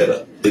muddy that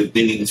up. It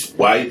means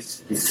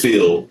whites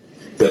feel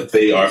that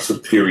they are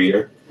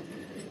superior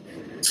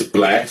to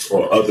blacks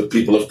or other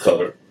people of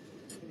color.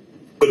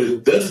 But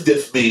it doesn't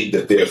just mean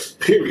that they're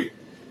superior.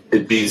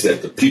 It means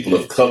that the people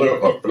of color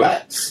or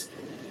blacks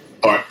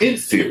are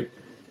inferior.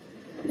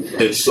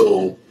 And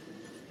so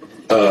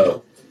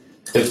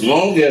as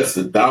long as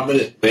the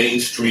dominant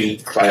mainstream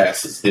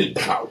class is in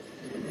power,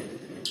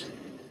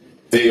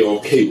 they're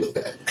okay with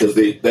that because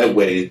that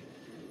way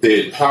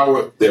they're in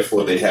power,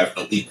 therefore they have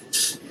no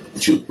equals,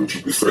 which you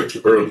referred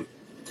to earlier.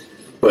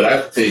 But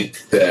I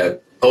think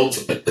that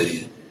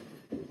ultimately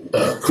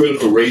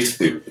critical race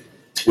theory,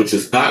 which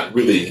is not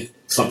really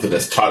something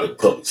that's taught in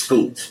public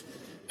schools,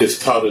 It's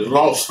taught in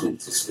law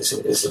schools. It's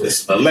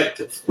an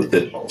elective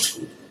within law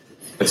school.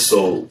 And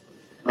so,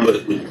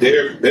 what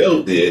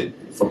Bell did,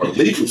 from a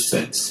legal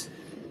sense,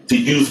 to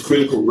use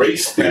critical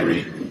race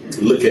theory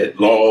to look at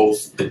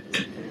laws and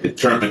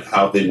determine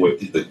how they were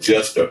either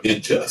just or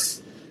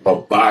unjust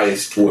or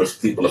biased towards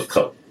people of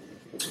color.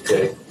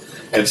 Okay?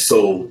 And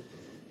so,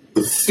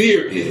 the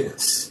fear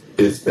is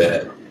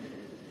that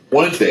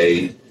one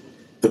day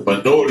the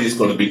minority is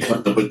going to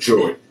become the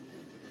majority.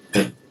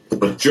 And the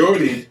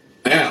majority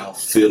now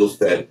feels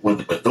that when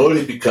the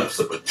minority becomes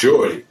the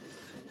majority,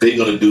 they're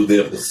going to do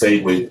them the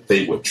same way that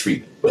they were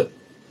treated. But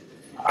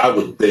I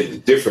would beg to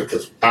differ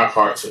because our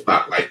hearts are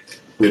not like that.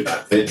 We're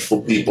not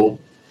vengeful people.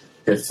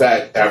 In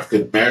fact,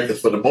 African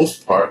Americans, for the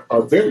most part,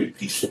 are very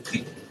peaceful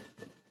people.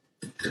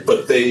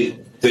 But they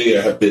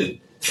have been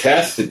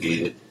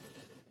castigated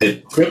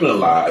and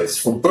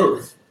criminalized from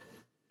birth.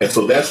 And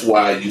so that's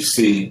why you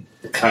see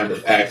the kind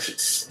of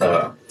actions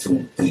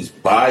to these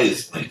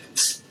biased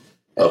links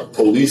of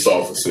police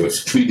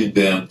officers treating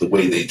them the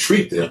way they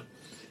treat them,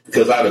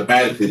 because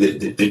automatically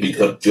they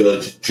become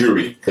judge and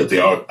jury because they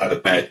are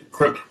automatically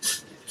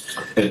criminals.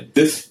 And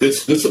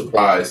this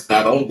applies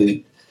not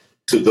only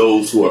to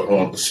those who are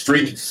on the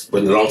streets,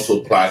 but it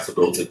also applies to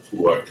those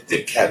who are in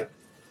the academy.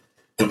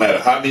 No matter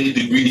how many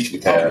degrees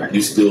you have,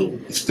 you're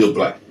still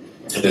black.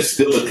 And there's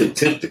still a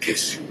contempt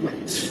against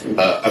you.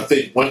 I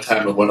think one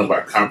time in one of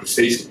our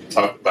conversations, we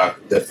talked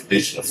about the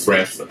definition of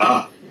Frantz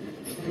Fanon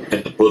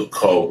in the book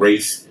called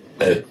Race,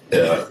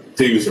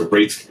 Theories of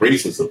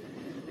Racism,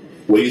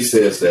 where he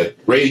says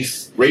that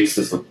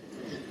racism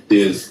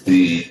is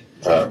the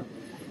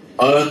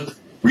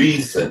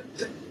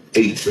unreasoned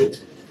hatred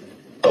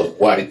of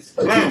whites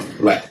against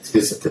blacks.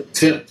 It's a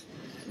contempt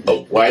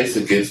of whites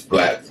against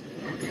blacks,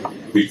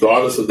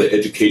 regardless of their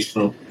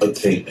educational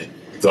attainment,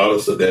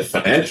 regardless of their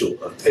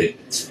financial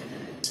attainments.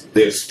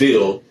 There's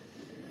still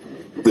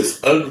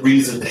this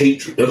unreasoned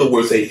hatred. In other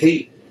words, they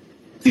hate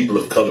people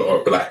of color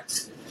or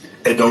blacks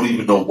and don't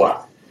even know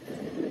why.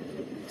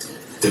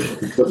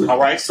 All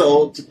right,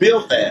 so to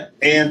build that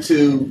and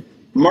to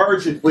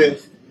merge it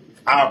with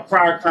our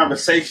prior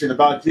conversation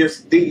about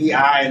just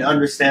DEI and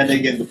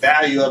understanding and the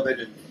value of it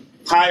and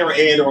higher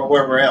ed or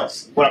wherever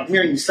else, what I'm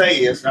hearing you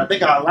say is, and I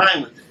think I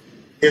align with it,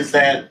 is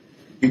that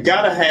you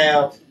gotta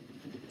have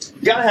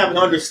an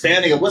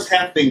understanding of what's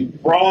happening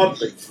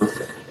broadly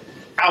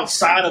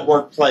outside of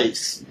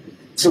workplace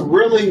to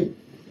really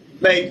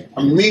make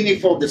a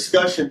meaningful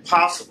discussion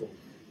possible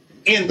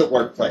in the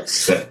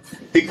workplace.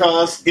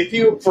 Because if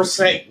you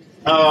forsake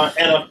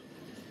at a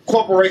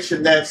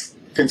corporation that's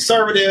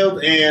conservative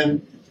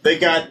and they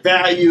got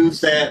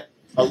values that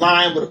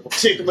align with a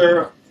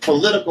particular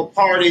political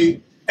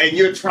party, and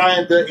you're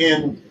trying to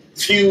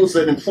infuse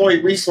an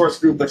employee resource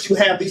group, but you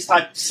have these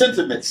type of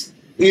sentiments,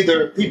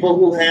 either people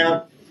who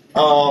have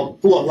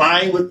who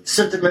align with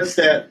sentiments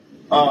that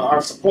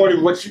are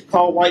supporting what you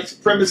call white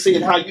supremacy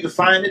and how you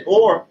define it,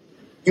 or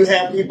you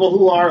have people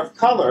who are of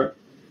color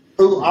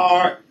who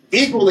are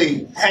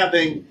equally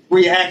having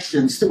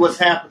reactions to what's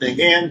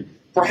happening, and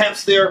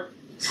perhaps their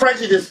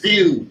prejudiced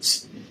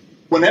views.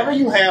 Whenever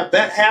you have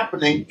that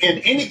happening in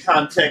any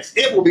context,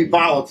 it will be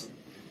volatile.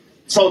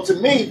 So to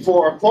me,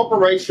 for a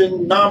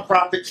corporation,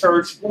 nonprofit,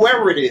 church,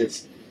 whoever it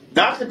is,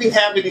 not to be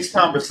having these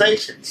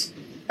conversations,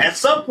 at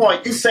some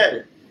point, you said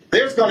it,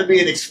 there's going to be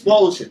an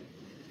explosion.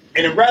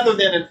 And rather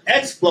than an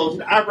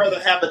explosion, I'd rather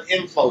have an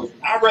implosion.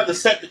 I'd rather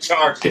set the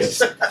charges.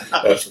 Yes,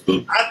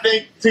 absolutely. I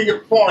think, to your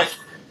point,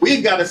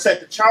 we've got to set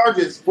the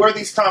charges where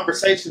these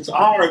conversations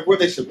are and where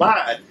they should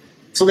lie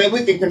so that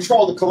we can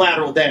control the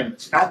collateral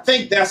damage. I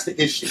think that's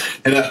the issue.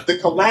 And the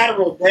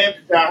collateral damage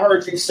that I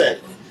heard you say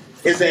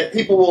is that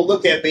people will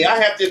look at me. I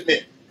have to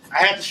admit,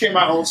 I have to share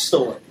my own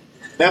story.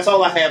 That's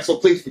all I have, so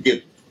please forgive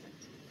me.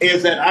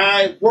 Is that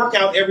I work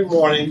out every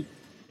morning.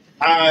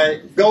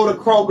 I go to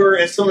Kroger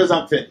as soon as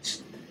I'm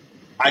finished.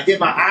 I get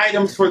my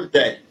items for the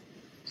day,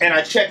 and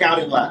I check out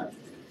in line.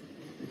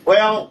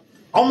 Well,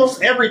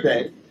 almost every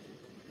day,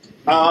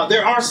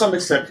 there are some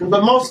exceptions,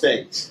 but most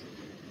days,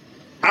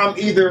 I'm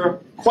either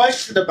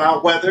questioned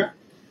about whether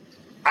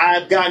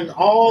I've gotten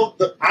all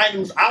the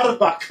items out of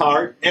my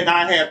cart and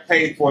I have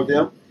paid for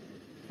them,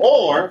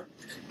 or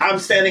I'm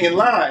standing in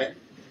line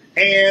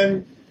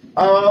and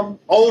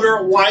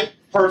older white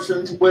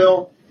persons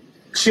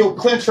she'll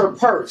clench her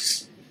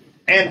purse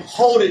and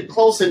hold it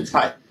close and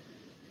tight.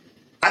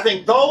 I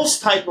think those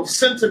type of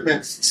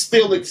sentiments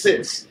still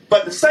exist.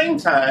 But at the same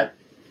time,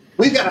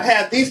 we've got to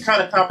have these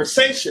kind of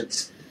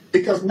conversations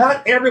because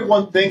not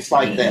everyone thinks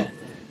like that.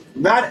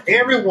 Not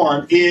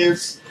everyone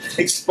is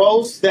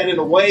exposed to that in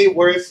a way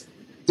where it's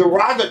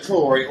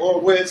derogatory or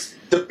where it's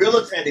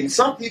debilitating.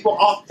 Some people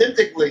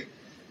authentically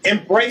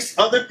embrace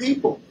other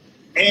people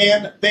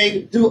and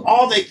they do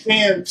all they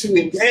can to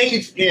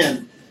engage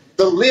in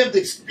the lived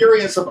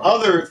experience of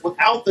others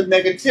without the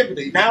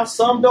negativity. Now,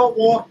 some don't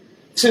want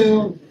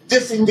to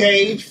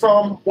disengage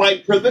from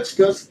white privilege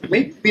because, to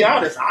be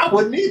honest, I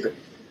wouldn't either.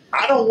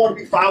 I don't want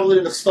to be followed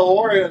in a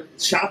store and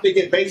shopping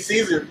at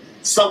Macy's and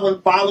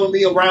someone following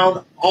me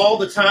around all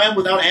the time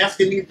without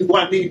asking me, do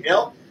I need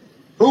help?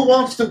 Who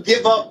wants to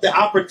give up the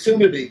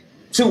opportunity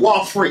to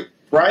walk free,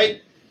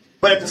 right?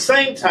 But at the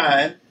same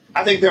time,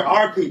 I think there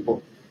are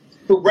people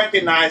who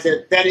recognize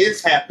that that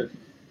is happening.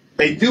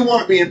 They do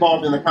want to be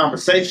involved in the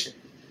conversation.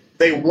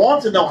 They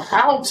want to know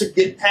how to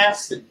get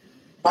past it,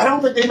 but I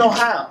don't think they know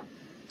how.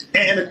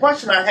 And the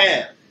question I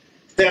have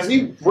is that as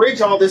we bridge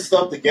all this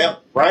stuff together,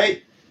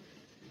 right?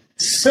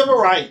 Civil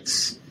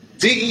rights,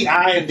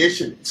 DEI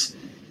initiatives,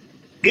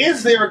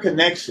 is there a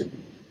connection?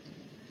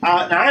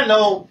 Now I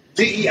know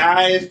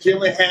DEI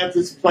generally has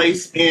its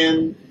place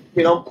in,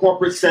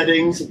 corporate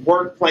settings,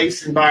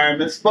 workplace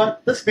environments,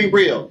 but let's be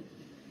real.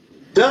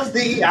 Does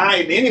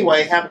DEI in any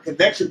way have a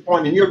connection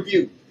point in your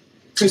view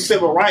to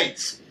civil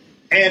rights?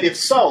 And if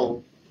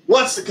so,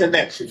 what's the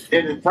connection?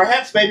 And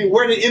perhaps maybe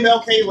where did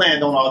MLK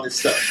land on all this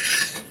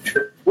stuff?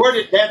 Where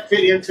did that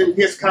fit into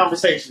his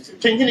conversations?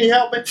 Can you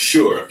help me?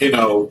 Sure.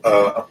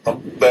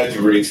 I'm glad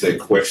you raised that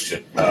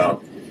question.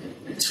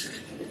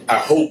 I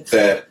hope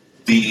that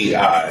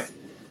DEI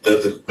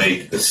doesn't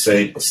make the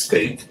same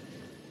mistake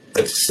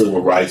that the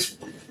civil rights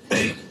movement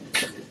made.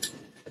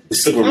 The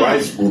civil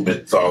rights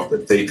movement thought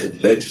that they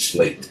could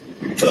legislate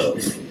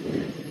love.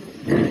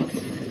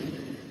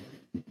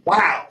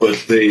 Wow. But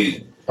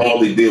all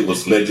they did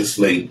was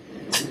legislate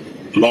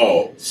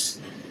laws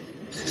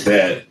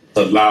that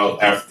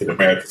allowed African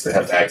Americans to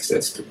have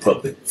access to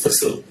public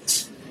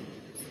facilities.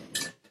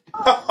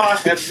 I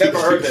have never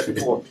heard that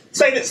before.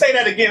 Say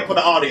that again for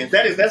the audience.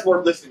 That's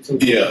worth listening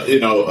to. Yeah,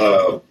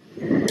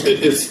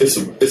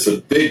 it's a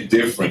big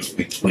difference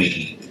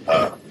between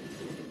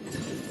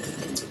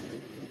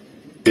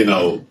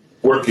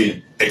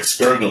working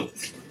externally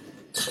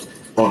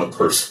on a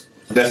person.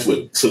 That's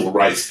what civil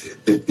rights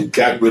did. It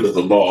got rid of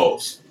the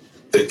laws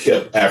that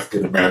kept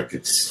African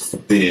Americans from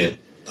being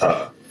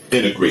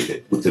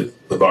integrated within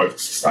the larger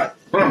society.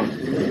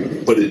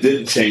 But it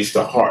didn't change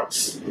the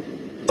hearts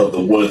of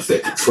the ones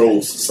that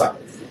control society.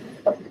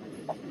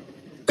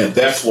 And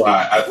that's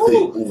why I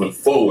think moving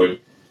forward,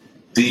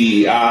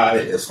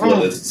 DEI, as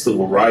well as the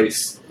civil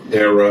rights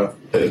era,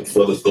 as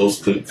well as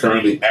those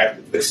currently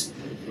activists,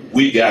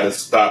 we got to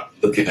stop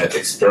looking at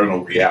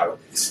external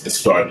realities and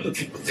start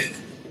looking within.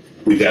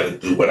 We got to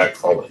do what I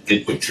call an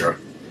inward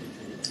journey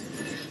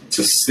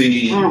to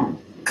see.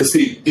 Because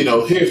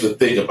here's the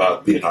thing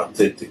about being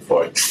authentic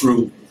or a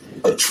true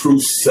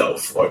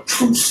self or a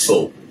true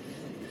soul.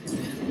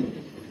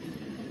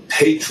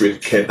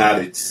 Hatred cannot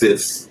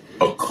exist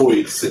or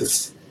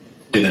coexist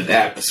in an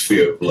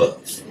atmosphere of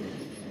love.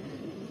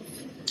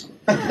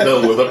 In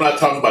other words, I'm not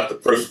talking about the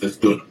person that's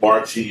doing the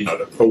marching or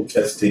the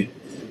protesting.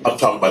 I'm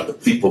talking about the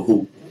people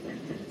who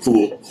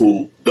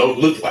don't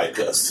look like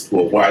us, who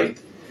are white.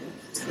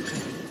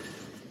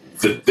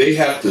 That they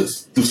have to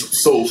do some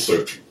soul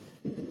searching.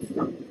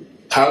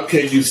 How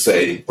can you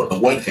say, on the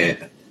one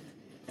hand,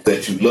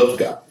 that you love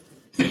God,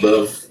 you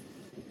love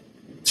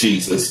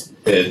Jesus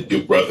and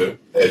your brother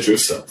as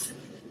yourself,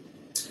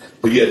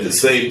 but yet at the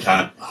same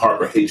time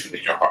harbor hatred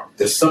in your heart?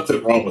 There's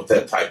something wrong with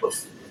that type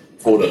of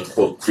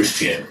quote-unquote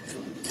Christianity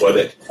or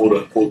that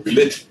quote-unquote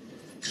religion.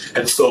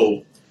 And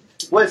so...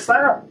 Well, it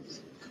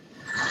sounds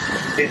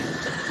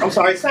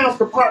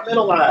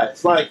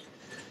compartmentalized. Like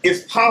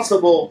it's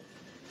possible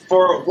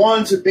for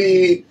one to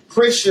be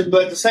Christian,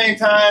 but at the same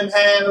time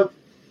have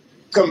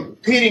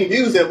competing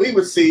views that we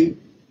would see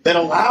that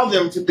allow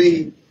them to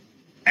be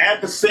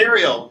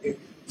adversarial,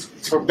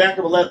 for lack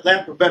of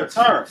a better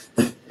term.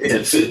 And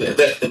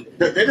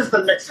that just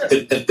doesn't make sense.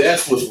 And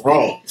that's what's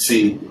wrong.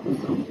 See,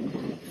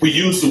 we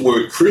use the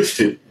word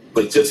Christian,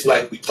 but just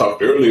like we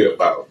talked earlier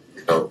about,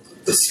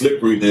 the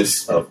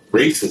slipperiness of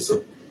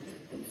racism,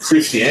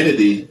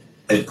 Christianity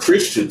and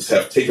Christians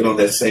have taken on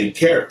that same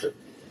character.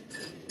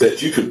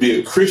 That you could be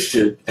a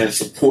Christian and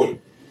support,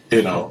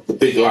 the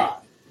big lie.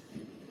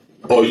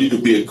 Or you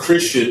could be a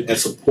Christian and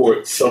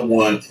support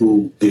someone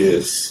who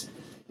is,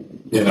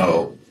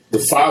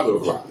 the father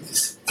of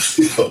lies.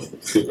 But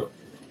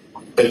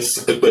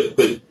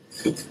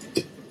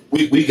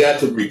we got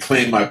to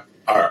reclaim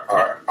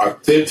our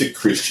authentic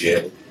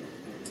Christianity,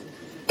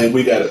 and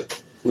we got to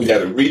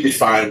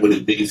redefine what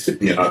it means to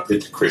be an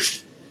authentic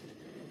Christian.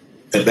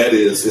 And that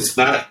is, it's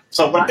not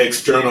some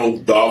external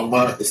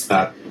dogma, it's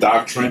not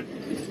doctrine,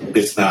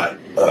 it's not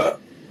the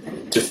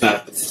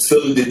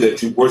facility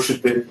that you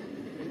worship in.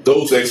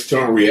 Those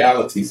external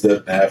realities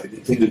doesn't have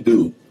anything to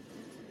do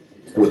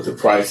with the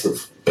price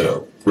of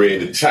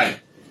bread in China.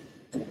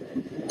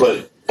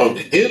 But on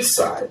the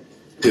inside,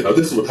 this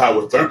is what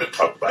Howard Thurman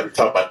talked about. He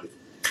talked about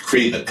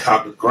creating a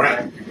common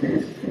ground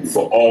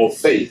for all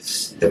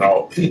faiths and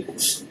all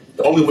peoples.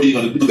 The only way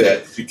you're going to do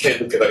that is you can't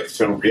look at our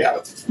external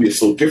realities. We are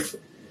so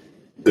different.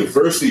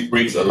 Diversity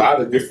brings a lot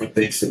of different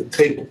things to the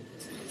table.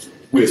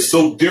 We're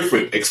so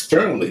different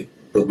externally,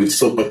 but we're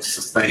so much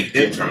the same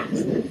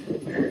internally.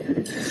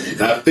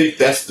 And I think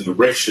that's the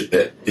direction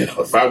that,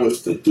 if I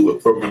was to do a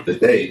program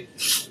today,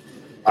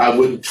 I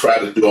wouldn't try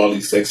to do all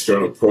these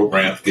external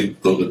programs,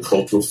 go to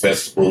cultural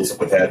festivals and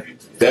what have you.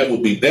 That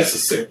would be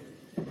necessary.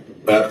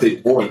 But I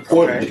think more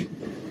importantly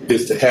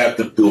is to have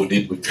them do an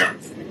inward journey.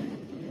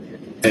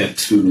 and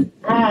to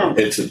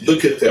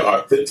look at their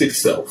authentic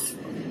self,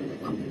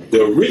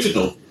 the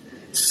original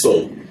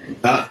soul,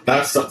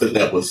 not something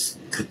that was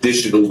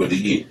conditioned over the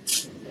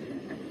years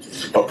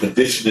or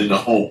conditioned in the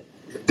home,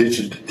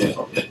 conditioned in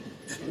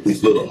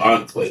these little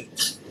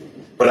enclaves.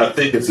 But I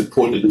think it's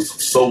important to do some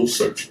soul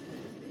searching.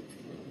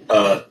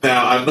 Now,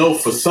 I know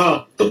for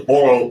some, the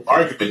moral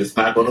argument is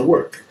not going to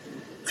work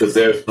because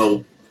there's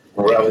no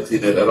morality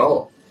in it at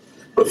all.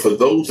 But for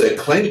those that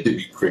claim to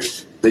be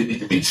Christian, they need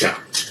to be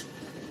challenged.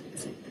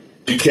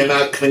 You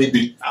cannot claim to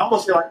be. I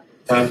almost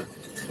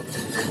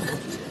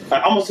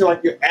feel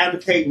like you're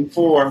advocating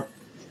for,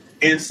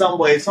 in some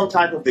way, some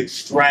type of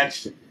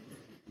extraction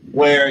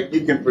where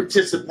you can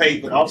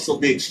participate but also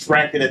be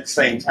extracted at the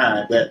same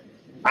time. That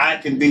I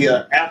can be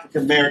an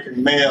African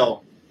American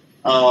male,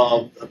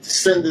 a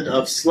descendant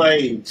of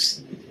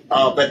slaves,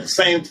 but at the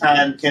same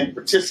time can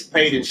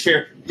participate and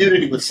share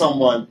community with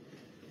someone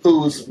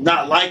who's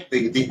not like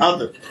me, the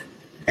other.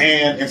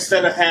 And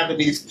instead of having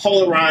these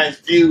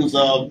polarized views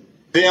of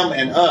them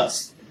and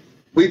us,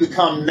 we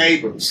become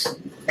neighbors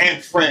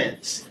and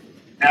friends.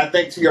 And I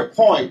think to your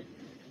point,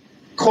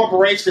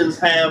 corporations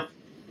have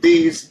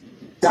these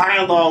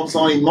dialogues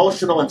on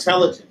emotional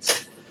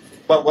intelligence.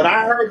 But what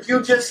I heard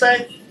you just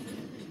say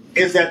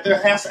is that there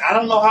has to, I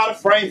don't know how to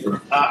frame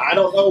it. I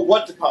don't know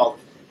what to call it.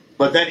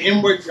 But that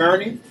inward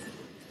journey,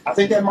 I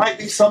think that might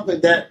be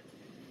something that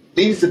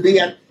needs to be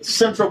at the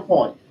central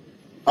point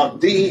of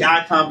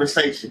DEI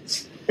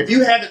conversations. If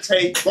you had to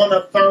take one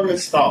of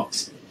Thurman's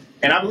thoughts,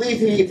 and I believe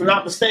he, if I'm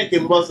not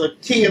mistaken, was a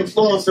key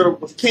influencer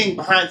with King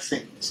behind the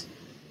scenes.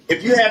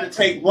 If you had to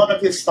take one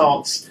of his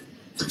thoughts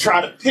to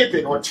try to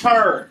pivot or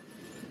turn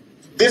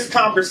this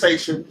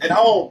conversation, and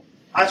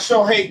I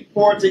sure hate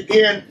for it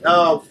again,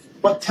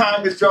 what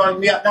time is drawing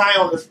nigh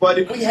on us, but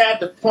if we had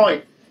to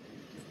point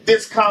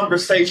this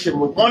conversation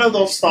with one of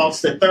those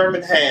thoughts that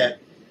Thurman had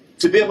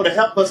to be able to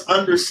help us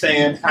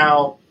understand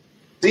how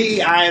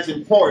DEI is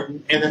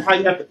important and then how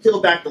you have to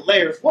peel back the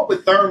layers, what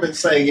would Thurman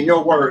say in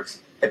your words?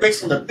 And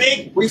based on the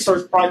big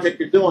research project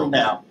you're doing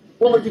now,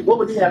 what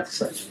would he have to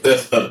say?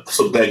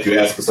 So glad you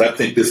asked, because I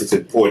think this is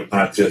important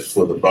not just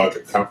for the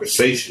larger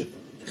conversation,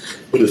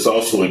 but it's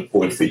also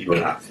important for you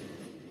and I.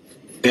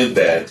 In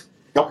that,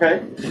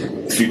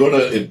 if you're going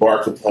to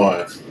embark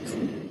upon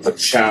a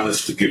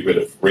challenge to get rid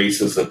of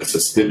racism and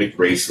systemic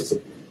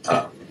racism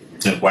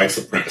and white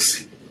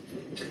supremacy,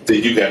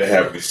 then you got to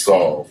have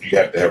resolve. You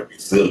have to have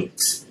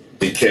resilience.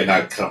 It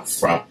cannot come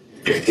from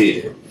your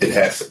head. It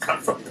has to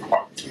come from your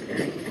heart.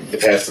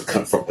 It has to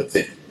come from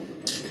within.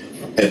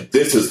 And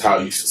this is how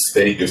you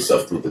sustain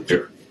yourself through the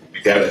journey.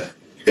 You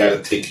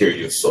gotta take care of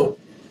your soul.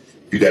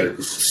 You gotta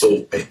do some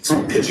soul things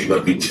because you're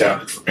gonna be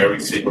challenged from every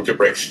single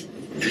direction.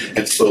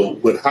 And so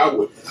with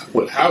Howard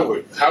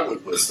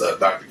was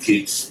Dr.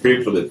 King's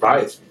spiritual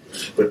advisor,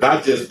 but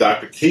not just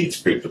Dr. King's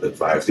spiritual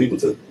advisor. He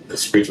was a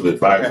spiritual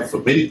advisor for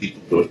many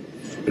people during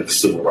the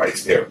civil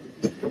rights era.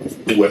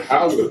 And what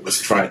Howard was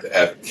trying to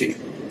advocate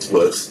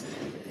was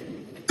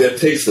that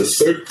takes a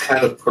certain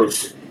kind of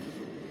person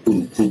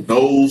who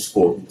knows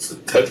or who's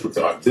in touch with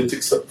their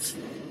authentic self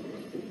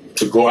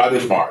to go out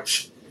in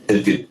March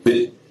and get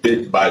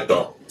bitten by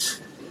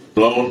dogs,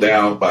 blown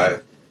down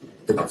by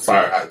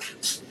fire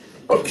hydrants,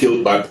 or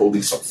killed by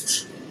police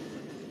officers,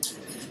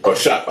 or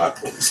shot by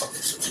police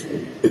officers.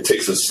 It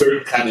takes a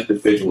certain kind of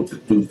individual to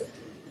do that.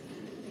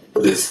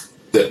 But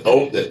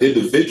that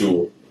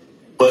individual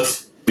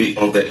must be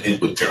on that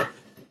inward journey,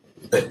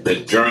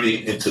 that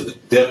journey into the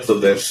depths of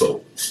their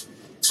souls,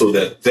 so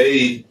that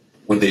they,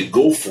 when they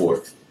go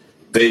forth,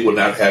 they will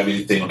not have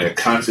anything on their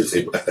conscience.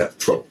 They will not have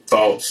troubled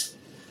thoughts.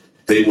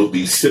 They will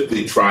be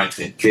simply trying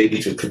to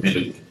engage a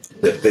community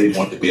that they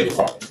want to be a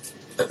part of,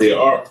 that they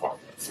are a part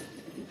of.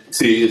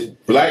 See,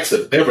 blacks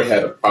have never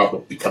had a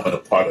problem becoming a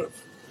part of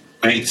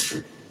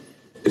mainstream.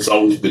 It's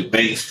always been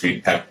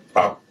mainstream having a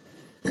problem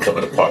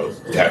becoming a part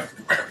of the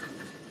African American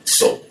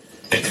soul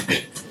and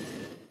community.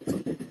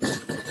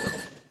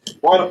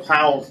 What a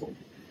powerful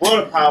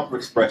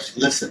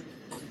expression. Listen,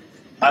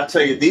 I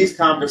tell you, these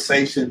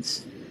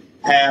conversations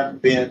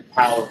have been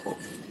powerful.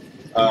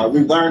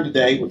 We've learned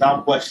today,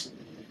 without question,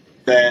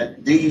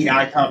 that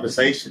DEI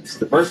conversations,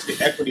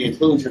 diversity, equity,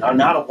 inclusion, are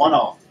not a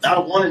one-off, not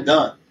a one and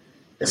done.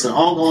 It's an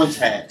ongoing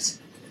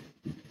task.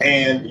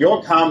 And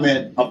your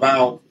comment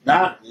about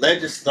not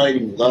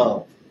legislating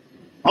love,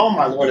 oh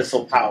my Lord, it's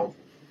so powerful.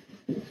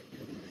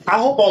 I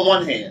hope on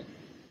one hand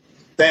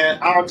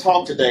that our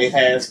talk today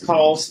has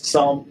caused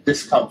some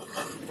discomfort.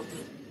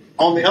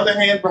 On the other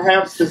hand,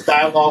 perhaps this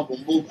dialogue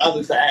will move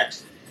others to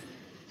action.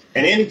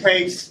 In any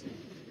case,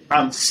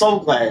 I'm so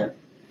glad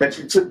that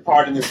you took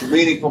part in this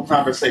meaningful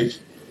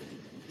conversation.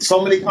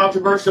 So many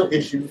controversial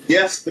issues.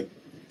 Yes, the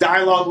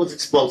dialogue was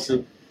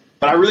explosive,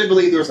 but I really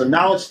believe there's a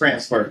knowledge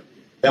transfer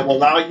that will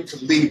allow you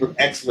to lead with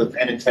excellence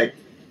and integrity.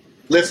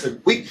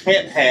 Listen, we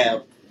can't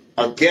have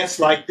a guest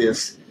like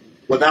this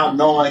without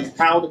knowing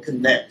how to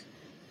connect,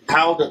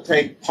 how to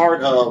take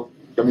part of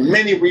the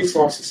many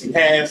resources he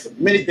has,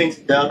 the many things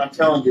he does. I'm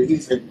telling you,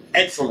 he's an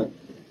excellent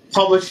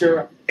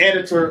publisher,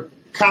 editor,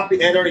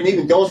 copy editor, and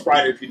even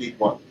ghostwriter if you need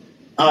one.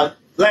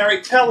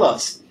 Larry, tell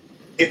us,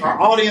 if our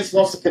audience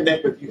wants to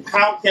connect with you,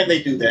 how can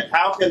they do that?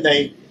 How can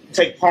they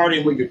take part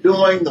in what you're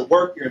doing, the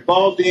work you're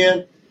involved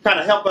in? Kind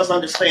of help us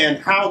understand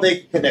how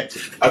they can connect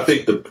with you. I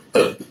think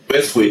the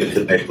best way to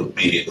connect with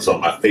me is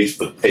on my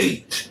Facebook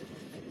page.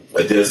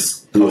 I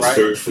just do a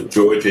search for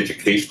Georgia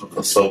Educational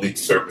Consulting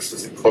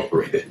Services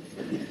Incorporated,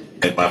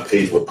 and my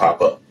page will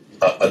pop up.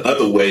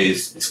 Another way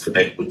is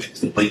connect with me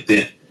through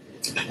LinkedIn,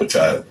 which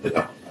I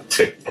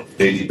check on a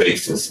daily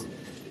basis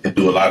and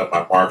do a lot of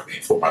my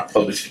marketing for my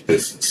publishing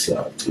business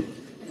to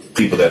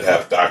people that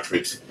have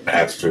doctorates and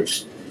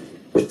masters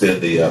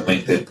within the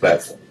LinkedIn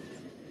platform.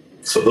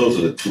 So those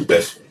are the two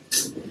best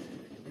ways.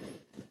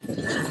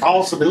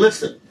 Awesome. And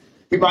listen,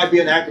 you might be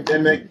an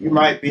academic, you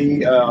might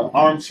be an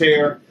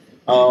armchair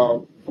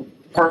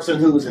person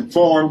who's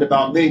informed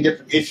about many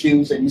different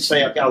issues, and you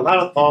say, I've got a lot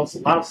of thoughts, a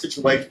lot of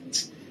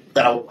situations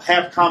that I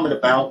have comment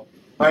about,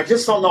 but I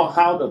just don't know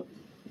how to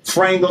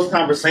frame those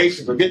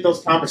conversations or get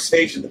those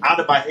conversations out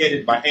of my head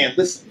and my hand.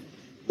 Listen,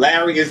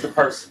 Larry is the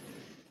person.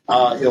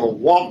 He'll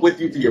walk with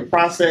you through your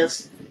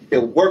process.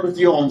 He'll work with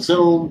you on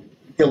Zoom.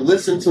 He'll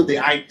listen to the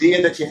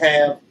idea that you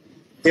have.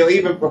 He'll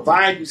even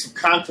provide you some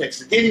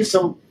context to give you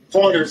some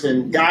pointers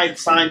and guide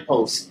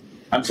signposts.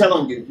 I'm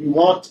telling you, you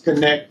want to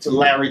connect to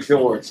Larry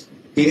George.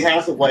 He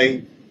has a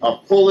way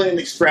of pulling and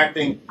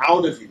extracting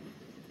out of you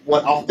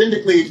what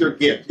authentically is your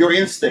gift, your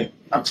instinct.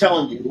 I'm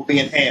telling you, will be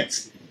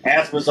enhanced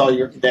as a result of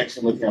your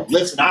connection with him.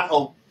 Listen, I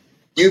hope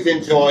you've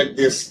enjoyed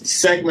this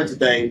segment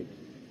today.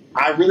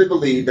 I really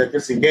believe that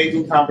this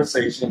engaging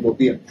conversation will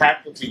be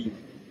impactful to you.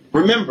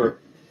 Remember,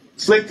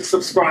 click the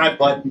subscribe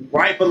button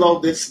right below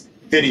this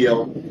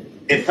video.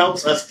 It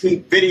helps us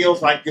keep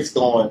videos like this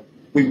going.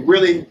 We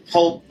really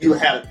hope you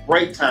had a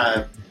great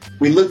time.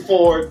 We look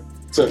forward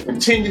to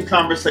continued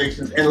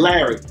conversations. And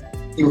Larry,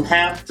 you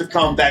have to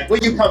come back. Will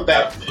you come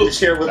back to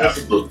share with us?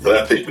 Absolutely.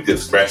 I think we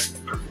just scratched.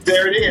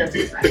 There it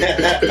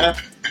is.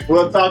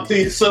 We'll talk to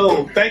you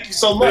soon. Thank you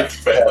so much. Thank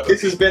you for having me.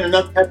 This has been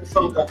another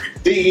episode of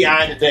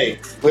DEI Today.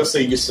 We'll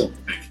see you soon.